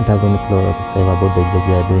they don't have any clue whatsoever about the job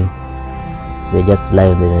they are doing. They just rely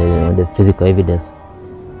on the physical evidence.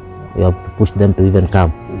 You have to push them to even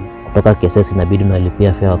come. Kutoka cases inabidi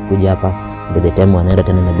unalipia fare kuja hapa. By the time wanaenda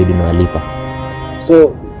tena inabidi unalipa.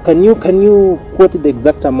 So can you quote the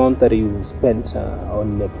exact amount that you spent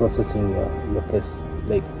on processing your case?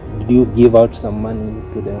 Like, did you give out some money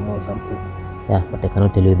to them or something? Yeah, but I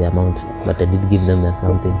cannot tell you the amount. But I did give them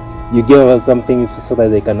something. You gave us something so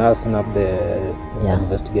that they can hasten up the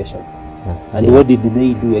investigations. Yeah. And what did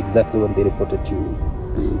they do exactly when they reported you?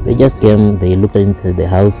 They just came. They looked into the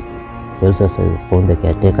house. They also found the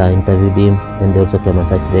caretaker, interviewed him. Then they also came and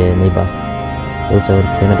searched the neighbors. They also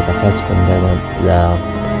went to search the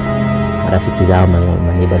marafiki zao, my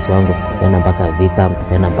neighbors wangu. Tena mpaka Vika,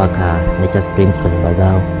 tena mpaka Nature Springs kwa nyumba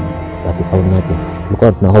zao. But we found nothing.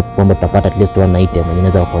 Tulikuwa tuna hope kwamba tutapata at least one item and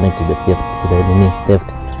inaweza connect to the theft,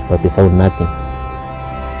 but we found nothing.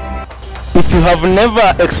 If you have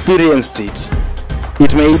never experienced it,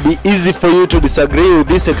 it may be easy for you to disagree with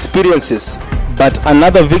these experiences, but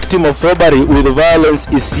another victim of robbery with violence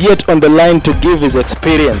is yet on the line to give his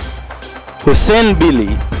experience. Hussein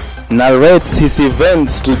Billy narrates his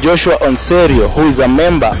events to Joshua Onserio, who is a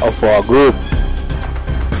member of our group.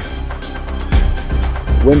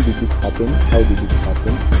 When did it happen? How did it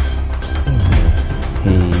happen?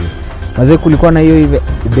 Maze kulikuwa na hiyo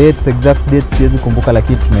dates, exact dates siwezi kumbuka,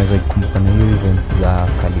 lakini tunaweza kukumbuka na hiyo event za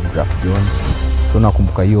Calligraph Jones. So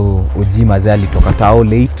nakumbuka hiyo Oji maze alitoka tao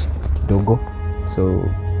late kidogo. So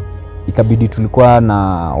ikabidi tulikuwa na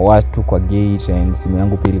watu kwa gate and simu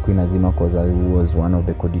yangu pia ilikuwa inazima because I was one of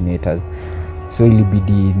the coordinators. So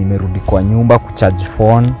ilibidi nimerudi kwa nyumba kucharge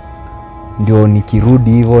phone ndio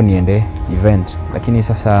nikirudi hivyo niende event. Lakini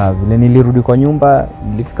sasa vile nilirudi kwa nyumba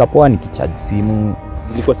nilifika poa nikicharge simu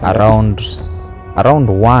around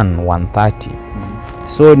 1:30.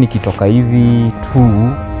 So nikitoka hivi 2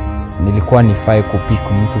 nilikuwa nifai kupick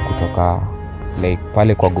mtu kutoka like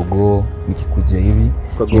pale kwa gogo, nikikuja hivi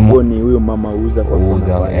kwa gogo ni huyo mama uza kwa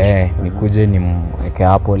uza nikuje nimweke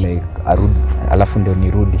hapo like arudi alafu ndio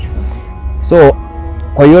nirudi. So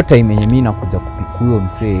kwa hiyo time yenye mimi nakuja kupick huyo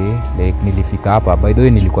msee like nilifika hapa, by the way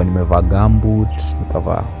nilikuwa nimevaa gumboot,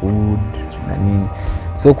 nikavaa hood na nini.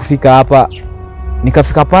 So kufika hapa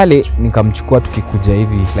nikafika pale nikamchukua tukikuja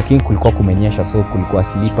hivi, lakini kulikuwa kumenyesha so kulikuwa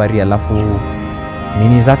slippery, alafu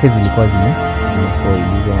nini zake zilikuwa zimespoil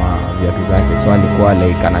hizo viatu zake, so alikuwa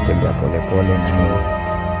like anatembea pole na nini.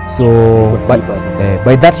 So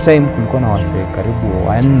by that time kulikuwa na wase karibu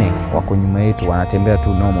 4 wako nyuma yetu wanatembea tu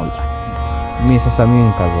normal. mi sasa mi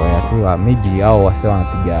nikazoea tu maybe hao wase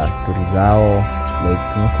wanapiga story zao like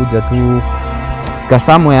tumekuja tu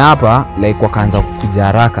kasamwe hapa like wakaanza kukuja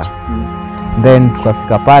haraka. Then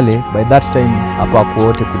tukafika pale, by that time hapa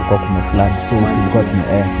kwote kulikuwa kumeflood, so tulikuwa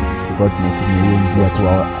tunatumia hiyo njia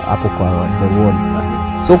tu hapo kwa the wall.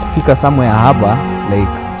 So kufika somewhere hapa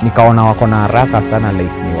like nikaona wako na haraka sana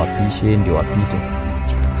like niwapishe ndio wapite.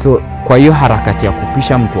 So kwa hiyo harakati ya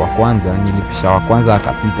kupisha mtu wa kwanza, nilipisha wa kwanza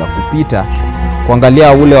akapita. Kupita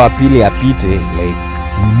kuangalia ule wa pili apite like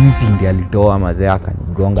mti ndiye alitoa mazee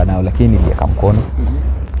akanigonga nao, lakini niliweka mkono.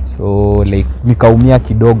 So like nikaumia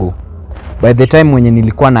kidogo. By the time mwenye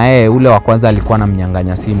nilikuwa na yeye, ule wa kwanza alikuwa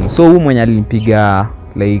anamnyang'anya simu. So huyu mwenye alinipiga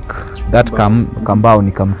like that kambao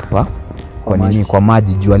nikamtupa kwa nini kwa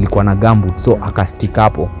maji juu alikuwa na gambut, so akastick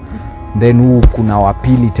hapo. Then huu kuna wa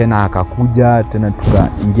pili tena akakuja tena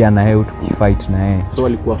tukaingia na yeye tukifight na yeye. So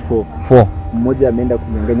walikuwa 4. Mmoja ameenda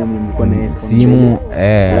kumnyang'anya mlikuwa na yeye simu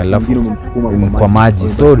alafu kwa maji.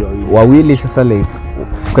 So wawili sasa like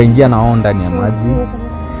tukaingia nao ndani ya maji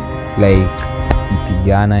like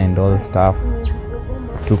kupigana and all stuff.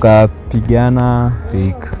 Tukapigana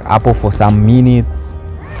like hapo for some minutes,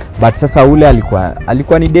 but sasa ule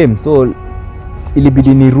alikuwa ni dem, so ilibidi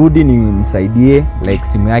nirudi nimsaidie like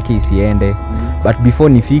simu yake isiende. But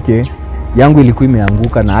before nifike yangu ilikuwa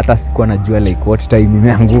imeanguka na hata sikuwa najua like what time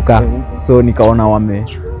imeanguka. So nikaona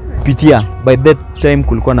wamepitia. By that time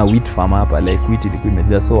kulikuwa na wheat farm hapa like wheat ilikuwa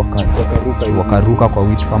imejaa, so wakaruka kwa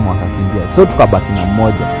wheat farm wakakimbia. So tukabaki na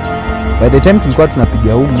mmoja. By the time tulikuwa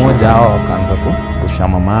tunapiga huu mmoja, hao wakaanza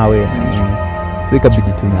kushama mawe. So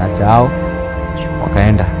ikabidi tumeacha hao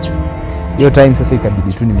wakaenda. Hiyo time sasa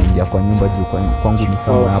ikabidi tu nimeingia kwa nyumba juu kwangu ni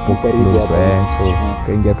sawa hapo close. So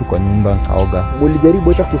kaingia tu kwa nyumba nikaoga. Ulijaribu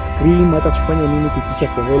hata kuscream hata kufanya nini kutisha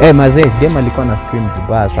kwa help? Mazee dem alikuwa na scream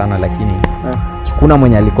vibaya sana, lakini kuna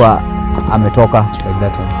mwenye alikuwa ametoka like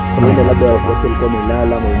that time. Kuna wale labda walikuwa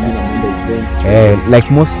wamelala au wengine wameenda event.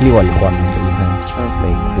 Like mostly walikuwa wameenda event.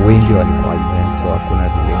 Like wengi walikuwa event, so hakuna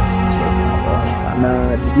vile.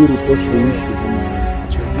 Na did you report the issue?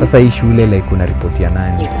 Sasa hii shule like kuna report ya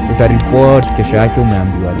nani? Utareport kesho yake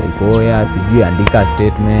umeambiwa like oya sijui andika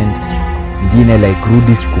statement nyingine like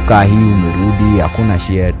rudi sikukaa hii umerudi hakuna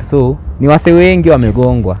shit. So ni wase wengi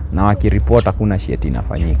wamegongwa na wakireport hakuna shit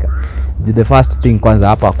inafanyika. The first thing kwanza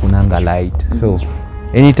hapa hakuna light. So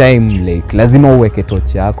anytime like lazima uweke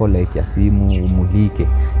torch yako like ya simu umulike,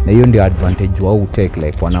 na hiyo ndio advantage wao take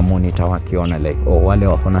like wana monitor wakiona like wale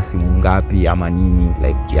wako na simu ngapi ama nini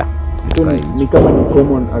like yeah. So ni kama ni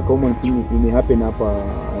common thing ime happen hapa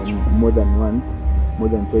more than once,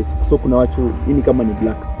 more than twice. So kuna watu hii kama ni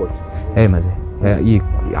black spot. Mazee hii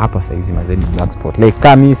hapa saizi mazee ni black spot like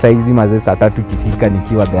kama saizi mazee saa 3 kifika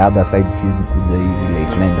nikiwa the other side siwezi kuja hivi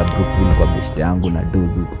like naenda Brooklyn kwa best yangu na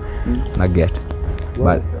dozu na get.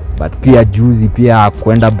 But pia juzi pia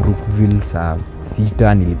kwenda Brookville saa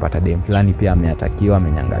 6 nilipata dem fulani pia ameatakiwa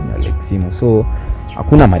amenyang'anywa like simu. So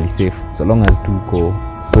hakuna mali safe so long as tuko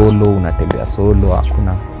solo, unatembea solo,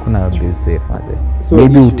 hakuna base safe mazee. So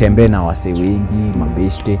maybe utembee na wase wengi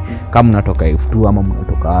mabeshte, kama unatoka F2 ama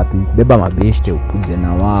unatoka wapi beba mabeshte ukuje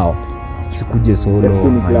na wao, usikuje solo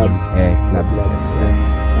club.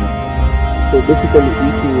 So basically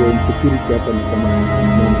issue insecurity hapa ni kama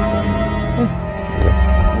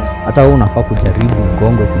hata wewe unafaa kujaribu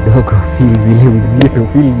mgongo kidogo feel vile uzito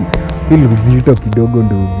feel uzito kidogo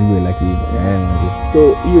ndio ujue, lakini so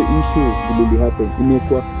hiyo issue will happen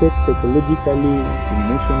imekuwa affect psychologically,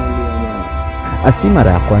 emotionally asi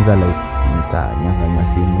mara ya kwanza like nitanyang'anya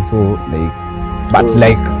simu. So like but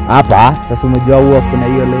like hapa sasa umejua huwa kuna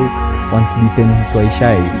hiyo like once beaten twice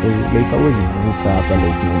shy, so like hawezi kuvuka hapa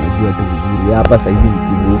like unajua tu vizuri hapa sasa hivi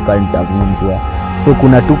nikivuka nitavunjwa. So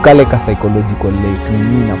kuna tu kale ka psychological like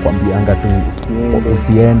mimi nakwambianga tu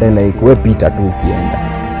usiende like wewe pita tu ukienda.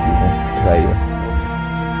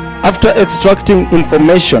 After extracting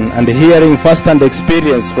information and hearing first-hand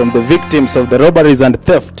experience from the victims of the robberies and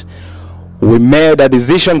theft, we made a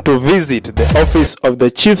decision to visit the office of the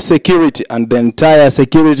Chief Security and the entire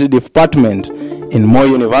security department in Moi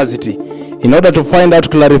University in order to find out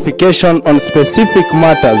clarification on specific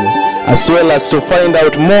matters as well as to find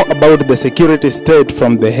out more about the security state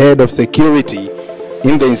from the head of security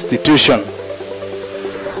in the institution.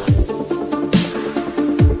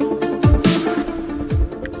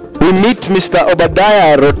 We meet Mr.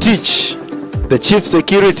 Obadiah Rotich, the Chief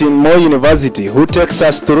Security in Moi University, who takes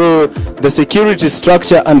us through the security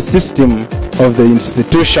structure and system of the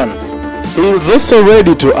institution. He is also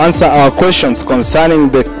ready to answer our questions concerning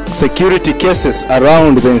the security cases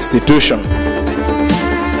around the institution.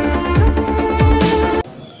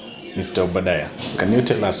 Mr. Obadiah, can you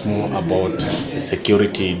tell us more about the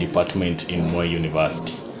security department in Moi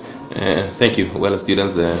University? Thank you. Well,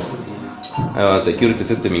 students, our security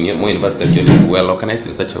system in Moi University is actually well organized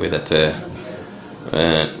in such a way that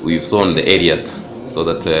we've zoned the areas so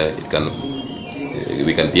that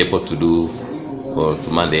we can be able to do or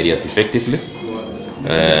to man the areas effectively.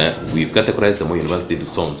 We've categorized the Moi University into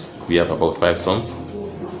zones. We have about 5 zones.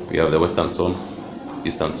 We have the Western Zone,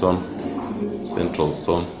 Eastern Zone, Central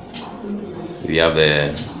Zone. We have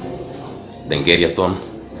the Ngeta Zone.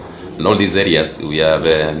 In all these areas, we have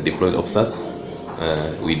deployed officers.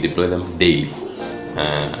 We deploy them daily.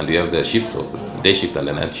 And we have the shifts of day shift and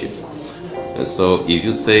the night shift. So if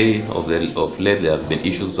you say of late there have been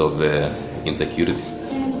issues of insecurity,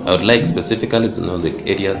 I would like specifically to know the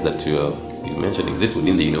areas that you mentioned. Is it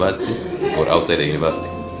within the university or outside the university?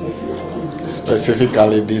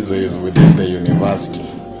 Specifically, this is within the university.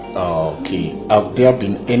 Okay. Have there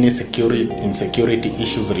been any insecurity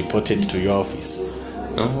issues reported to your office?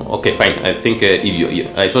 Okay, fine. I think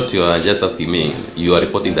I thought you were just asking me. You are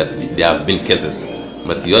reporting that there have been cases,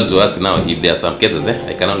 but you want to ask now if there are some cases.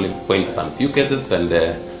 I can only point some few cases, and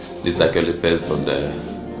this actually depends on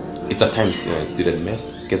it's at times student mail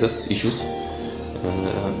cases issues.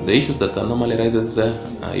 The issues that normally arises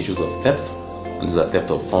are issues of theft, and these are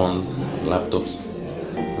theft of phones, laptops.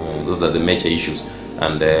 Those are the major issues.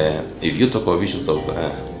 And if you talk of issues of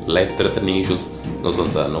life-threatening issues, those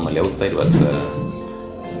ones are normally outside. But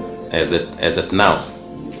as at now,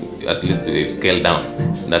 at least we've scaled down.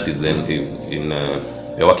 That is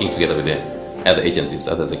we're working together with the other agencies,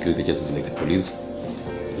 other security agencies like the police,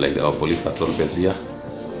 like our police patrol base here,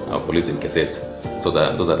 our police in cases. So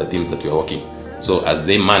those are the teams that we are working. So as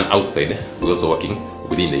they man outside, we're also working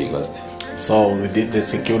within the university. So the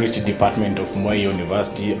security department of Moi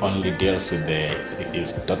University only deals with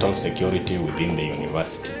its total security within the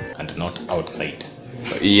university and not outside.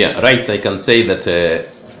 Yeah, right. I can say that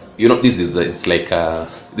this is it's like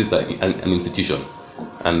this is an institution,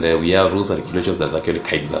 and we have rules and regulations that actually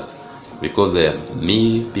guides us. Because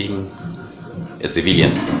me being a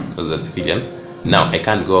civilian, now I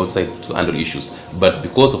can't go outside to handle issues. But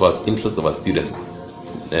because of our interest of our students,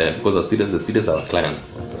 because our students, the students are our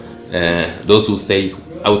clients. Those who stay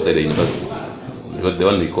outside the university, the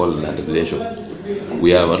one we call non-residential,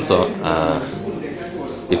 we have also,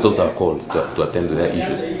 it's also a call to attend to their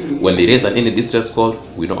issues. When they raise any distress call,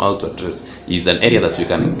 we know how to address. It's an area that we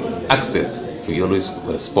can access, we always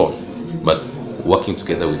respond, but working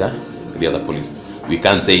together with the other police. We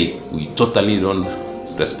can't say we totally don't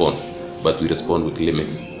respond, but we respond with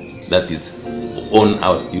limits. That is on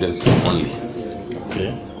our students only.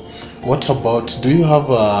 Okay. What about, do you have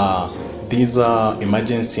these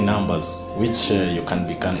emergency numbers which you can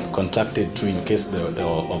be contacted to in case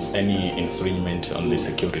of any infringement on the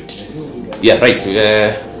security? Yeah, right.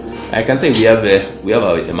 I can say we have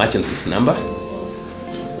our emergency number.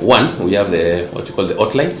 1, we have what you call the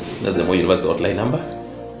hotline. That's the Moi University hotline number.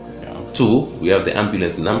 Yeah. 2, we have the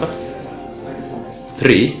ambulance number.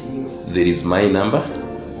 3, there is my number.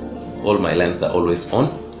 All my lines are always on,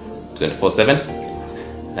 24/7.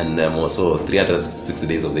 And also 360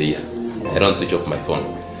 days of the year. I don't switch off my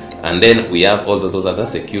phone. And then we have all those other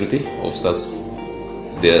security officers,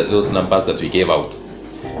 those numbers that we gave out.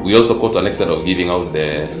 We also go to an extent of giving out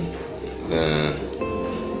the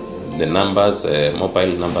numbers,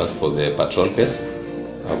 mobile numbers for the patrol base,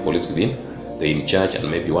 our police within, the in charge, and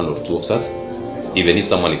maybe 1 or 2 officers. Even if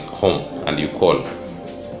someone is home and you call,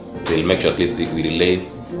 they'll make sure at least we relay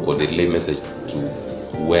or they relay message to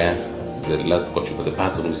where the last contact of the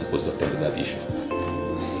person who is supposed to attend to that issue.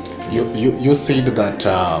 You said that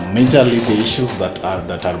majorly the issues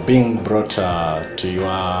that are being brought to your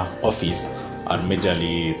office are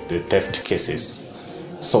majorly the theft cases.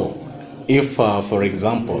 So, if for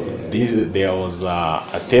example there was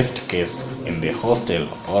a theft case in the hostel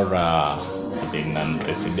or the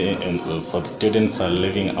non-resident for the students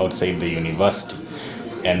living outside the university,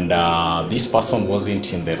 and this person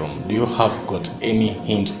wasn't in the room, do you have got any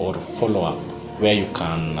hint or follow-up where you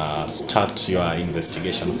can start your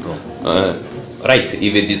investigation from? Right,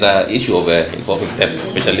 if it is an issue of involving theft,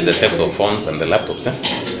 especially the theft of phones and the laptops,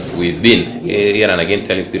 we've been here and again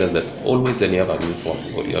telling students that always when you have a new phone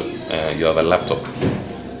or you have a laptop,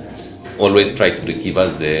 always try to give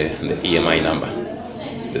us the EMI number,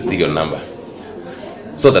 the serial number,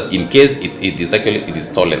 so that in case it is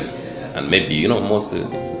stolen. And maybe,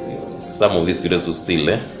 some of these students who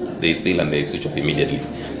steal, they steal and they switch off immediately.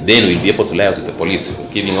 Then we'll be able to liaise with the police,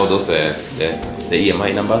 giving all those the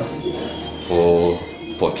EMI numbers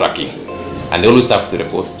for tracking. And they always have to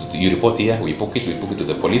report. You report here, we book it to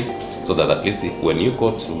the police, so that at least when you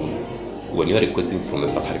are requesting from the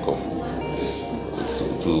Safaricom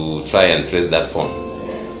to try and trace that phone,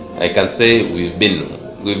 I can say we've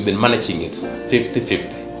been managing it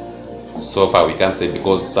 50-50. So far we can't say,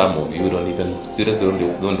 because some of you students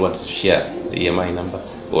don't want to share the EMI number,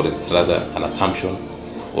 or it's rather an assumption,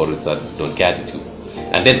 or it's a don't care attitude.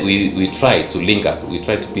 And then we try to link up, we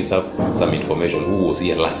try to piece up some information. Who was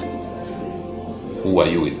here last? Who are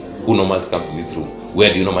you with? Who normally comes to this room?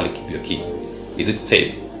 Where do you normally keep your key? Is it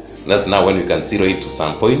safe? That's now when we can zero it to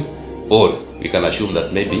some point, or we can assume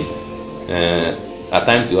that maybe at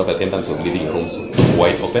times you have a tendency of leaving your rooms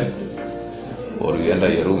wide open, or you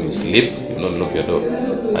enter your room, you sleep, you don't lock your door,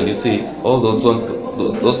 and you see all those ones,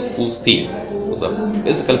 those who steal, those are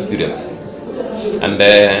basically students. And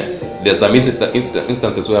there's some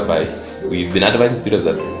instances whereby we've been advising students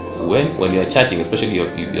that when you are charging, especially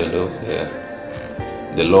on those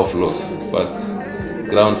the low floors, first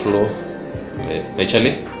ground floor,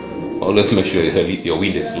 naturally, always make sure your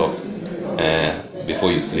window is locked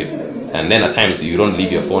before you sleep. And then at times you don't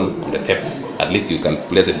leave your phone on the table. At least you can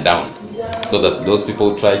place it down, so that those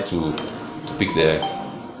people try to pick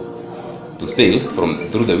to sail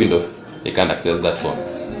through the window, they can't access that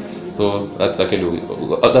phone. So that's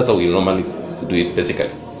how we normally do it basically.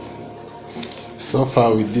 So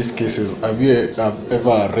far with these cases, have you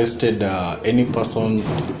ever arrested any person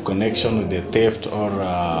in connection with the theft, or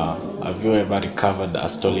have you ever recovered a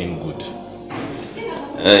stolen good?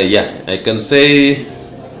 Yeah, I can say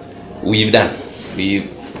we've done. We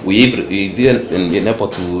didn't been able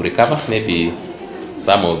to recover maybe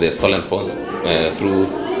some of the stolen phones through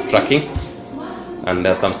tracking, and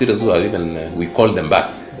there are some students who are even we call them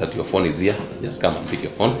back that your phone is here, just come and pick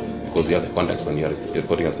your phone, because you have the contacts when you are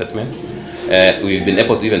reporting a statement. We've been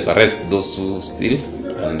able to even arrest those who steal,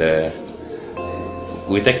 and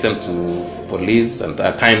we take them to police, and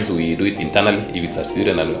at times we do it internally if it's a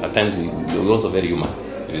student, and at times we're also very human.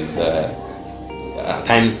 At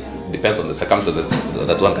times depends on the circumstances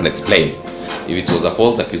that one can explain. If it was a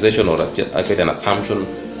false accusation, or an assumption,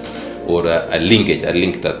 or a link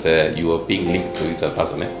that you are being linked to this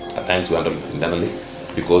person, at times we handle it internally,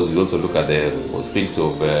 because we also look at the possibility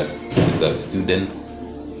of this student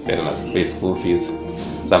parents pay school fees.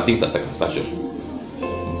 Some things are circumstantial,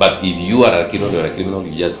 but if you are a criminal,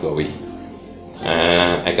 you just go away.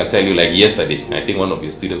 I can tell you, like yesterday, I think one of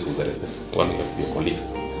your students was arrested, one of your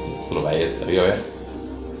colleagues. It's full of IS. Are you aware?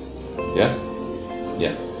 Yeah?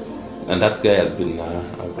 Yeah. And that guy has been,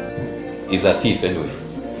 is a thief anyway.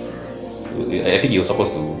 I think he was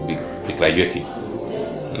supposed to be graduating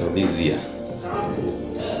this year.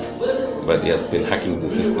 But he has been hacking the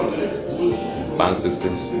systems, bank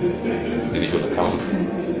systems, individual accounts.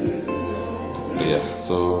 Yeah,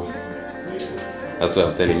 so that's why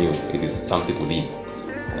I'm telling you, it is something to leave.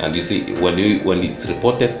 And you see, when it's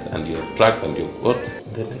reported and you're tracked and you're got,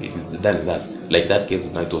 then it is done with us. Like that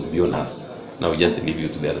case, now it was beyond us. Now we just leave you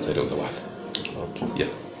to the other side of the world. Okay. Yeah.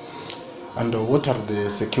 And what are the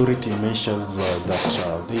security measures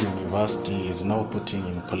that the university is now putting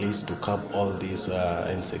in place to curb all these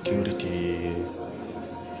insecurity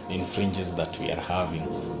infringes that we are having?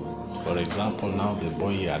 For example, now the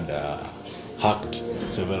boy had hacked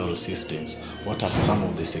several systems. What are some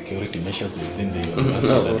of the security measures within the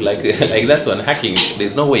university? No, like that one, hacking,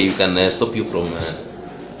 there's no way you can stop you from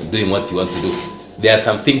doing what you want to do. There are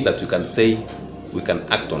some things that you can say, we can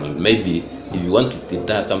act on. Maybe if you want to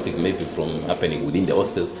deter something maybe from happening within the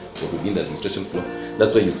hostels or within the administration floor,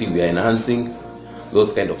 that's why you see we are enhancing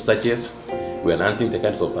those kind of searches. We are enhancing the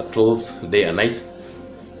kinds of patrols day and night.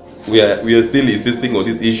 We are still insisting on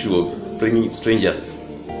this issue of bringing strangers.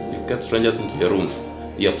 You get strangers into your rooms.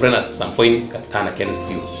 Your friend at some point can turn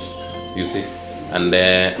against you see. And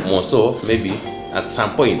more so, maybe at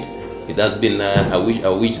some point, it has been a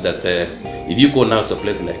wish that if you go now to a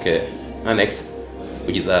place like Annex,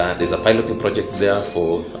 which is there's a piloting project there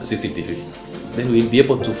for CCTV, then we'll be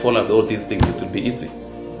able to follow all these things. It will be easy,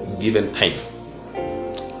 given time.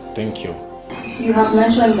 Thank you. You have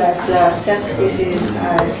mentioned that theft cases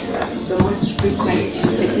are the most frequent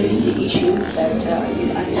security issues that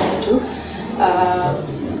you attend to.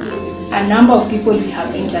 A number of people we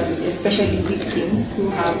have interviewed, especially victims who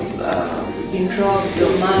have been robbed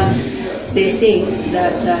or mugged, they say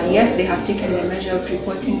that yes, they have taken the measure of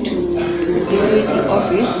reporting to the security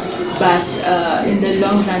office, but in the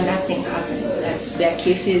long run nothing happens. That their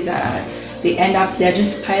cases they're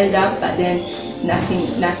just piled up, but then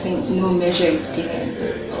no measure is taken.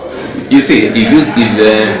 You see, I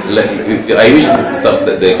wish some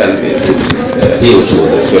that they can be he or she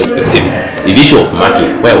was specific. If issue of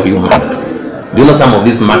marking, where were you marked? Do you know some of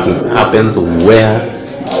these markings happens where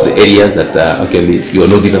the areas that okay, you are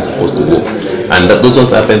not even supposed to go, and those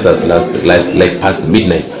ones happens at last, like past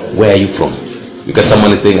midnight. Where are you from? You get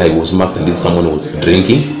someone is saying I was marked and this someone was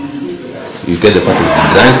drinking. You get the person is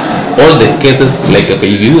drunk. All the cases, like okay,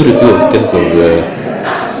 if you review cases of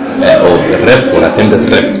rape or attempted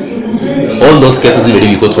rape, all those cases, even if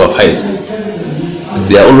you go to our files,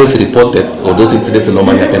 they are always reported, or those incidents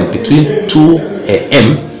normally happen between 2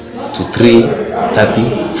 a.m. to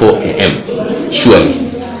 3:30, 4 a.m. Surely,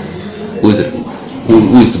 who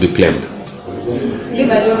is to be blamed?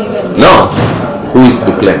 No, who is to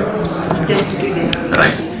be blamed? The student.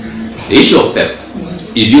 Right. The issue of theft,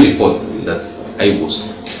 if you report that I was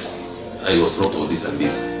robbed for this and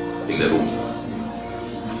this in the room,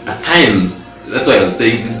 at times, that's why I was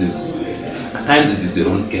saying this is, at times it is your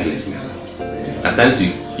own carelessness. At times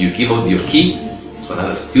you give out your key to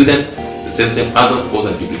another student, the same person goes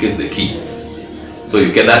and duplicates the key. So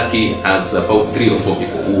you get that key as about 3 or 4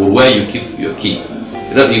 people. Where you keep your key.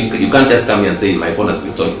 You know, you can't just come here and say my phone has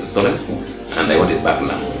been stolen and I want it back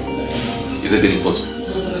now. Is it really possible?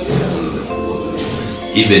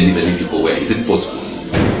 Even if you go where, is it possible?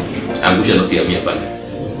 Angusha not here,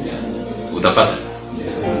 utapata.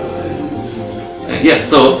 Yeah,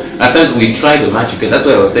 so at times we try the match. That's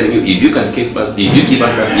why I was telling you, if you can keep fast, if you keep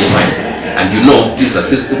us that EMI, and you know this is a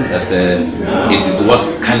system that it is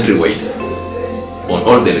works countrywide on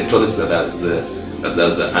all the electronics that has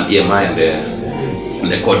an EMI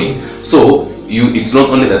and the coding. So it's not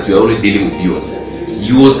only that you are already dealing with yours.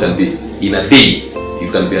 Yours can be in a day.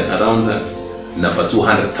 You can be around number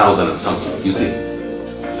 200,000 and something. You see,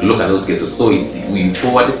 look at those cases. So we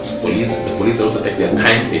forward it to police. The police also take their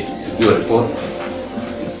time. They do a report.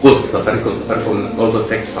 Goes to Safaricom. Safaricom also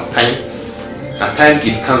takes some time. At times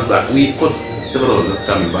it comes back. We got several of them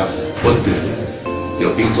coming back positively.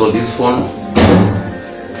 You're being told this phone,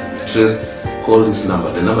 trace, call this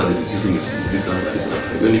number. The number that is using is this number, this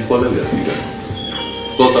number. When you call them, they are serious.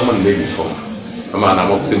 Call someone, maybe it's home. I'm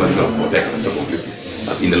not saying it's not protect so completely.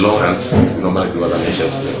 But in the long run, we normally do other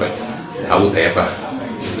measures. How would I ever?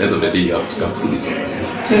 At the end of the day, you have to come through this.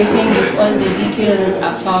 So you're saying if all the details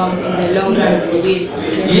are found in the long run, we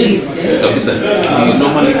will achieve them? Listen, you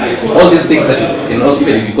normally, all these things that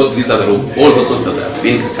even if you go to this other room, all those ones that are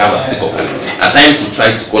being covered, at times you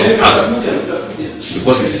try to call the person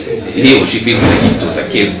because he or she feels like if it was a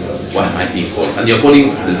case, why am I being called? And you're calling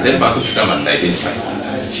the same person to come and identify.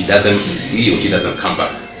 He or she doesn't come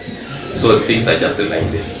back. So the things are just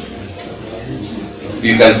lying there.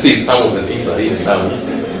 You can see some of the things are in down.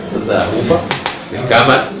 There's a hoofer, the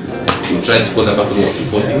cover. You try to call the person who was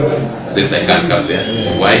reporting. Says I can't come there.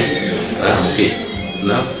 Why? I'm okay.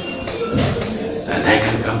 Now, and I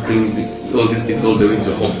can come bring all these things all the way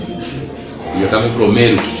to home. You're coming from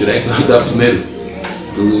Meru. Should I come up to Meru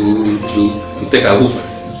to take a hoofer?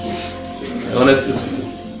 Honestly,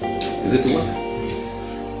 is it what?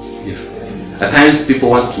 At times people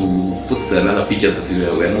want to put another picture that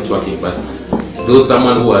we are not working, but those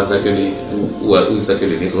someone who is actually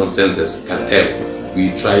in his own senses can tell. We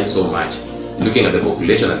try so much. Looking at the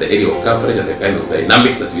population and the area of coverage and the kind of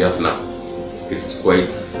dynamics that we have now, it's quite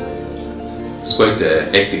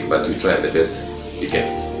hectic, but we try the best we can.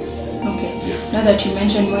 Okay. Yeah. Now that you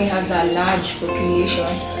mentioned Moi has a large population,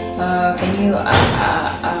 can you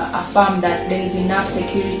affirm that there is enough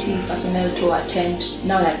security personnel to attend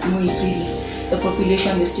now that Moi is really the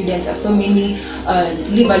population, the students are so many,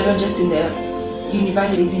 leave alone just in the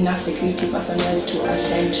university, is enough security personnel to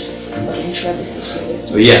attend or ensure the safety of the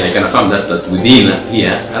students? Yeah, I can affirm that within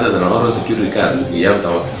here, other than our own security cards, we have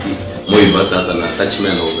our Moi University as an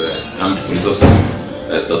attachment of armed police officers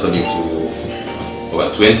that's totaling to over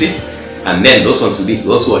 20. And then those ones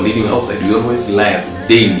those who are living outside, we always liaise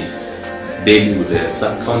daily with the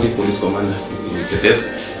sub-county police commander in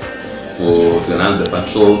KSS to enhance the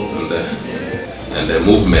patrols and the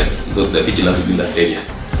movement, the vigilance within that area.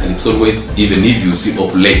 And it's always, even if you see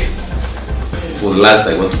of late, for the last,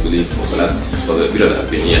 I want to believe, for the period that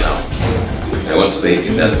I've been here now, I want to say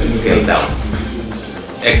it has been scaled down.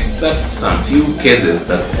 Except some few cases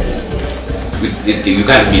that you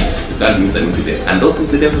can't miss an incident. And those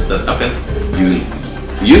incidents that happens,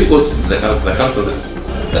 you go to the circumstances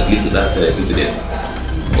that leads to that incident.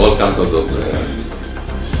 All comes out of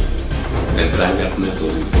drunkenness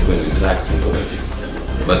or frequent drugs and all that.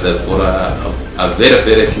 But for a very,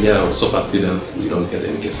 very clear or sober student, we don't get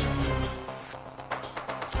any case.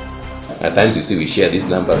 At times you see we share these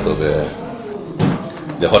numbers of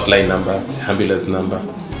the hotline number, the ambulance number,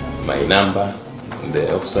 my number,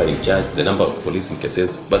 the officer in charge, the number of police in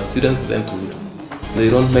cases, but students then they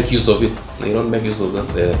don't make use of it. They don't make use of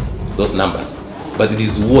those those numbers, but it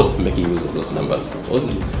is worth making use of those numbers.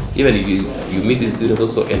 Even if you meet these students,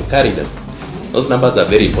 also encourage them. Those numbers are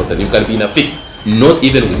very important. You can be in a fix, not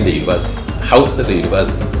even within the university, outside the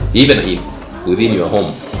university, even within your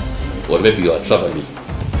home, or maybe you are traveling,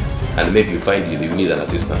 and maybe you find you need an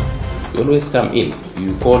assistance. You always come in.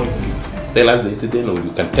 You call, you tell us the incident, or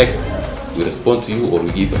you can text. We respond to you, or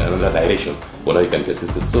we give another direction on how you can be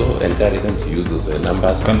assisted. So encourage them to use those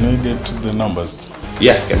numbers. Can we get the numbers?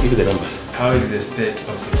 Yeah, I can give you the numbers. How is the state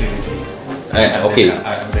of security okay.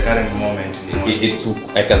 at the current moment?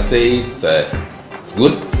 I can say it's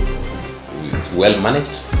good. It's well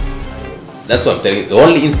managed. That's what I'm telling you. The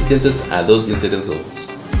only incidences are those incidents of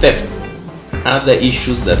theft. Other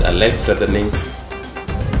issues that are life-threatening,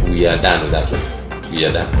 we are done with that one. We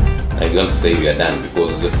are done. I want to say we are done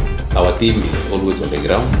because our team is always on the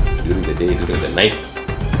ground during the day, during the night.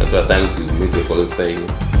 That's why at times we meet the colleagues saying,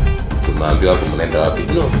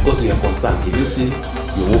 because we are concerned. If you see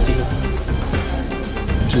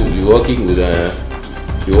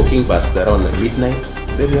you're walking past around midnight,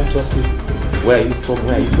 then you have to ask you, where are you from,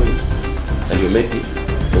 where are you going? And you make it,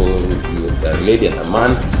 or you're a lady and a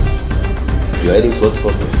man, you're heading towards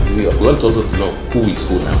hostels. We want also to know who is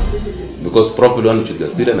who now. Because probably one should be a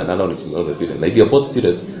student and another one should be not a student. Now, if you're both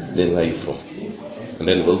students, then where are you from? And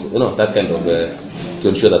then also, that kind of to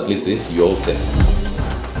ensure that at least you're all safe.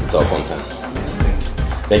 It's our concern. Yes, thank you.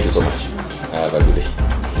 Thank you so much. Have a good day.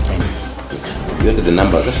 Thank you. You have the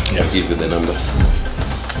numbers, eh? Yes. I'll give you the numbers.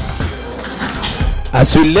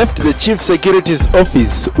 As we left the Chief Security's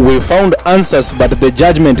office, we found answers, but the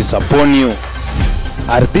judgment is upon you.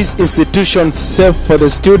 Are these institutions safe for the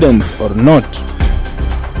students or not?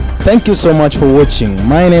 Thank you so much for watching.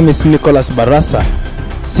 My name is Nicholas Barasa.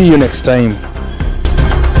 See you next time.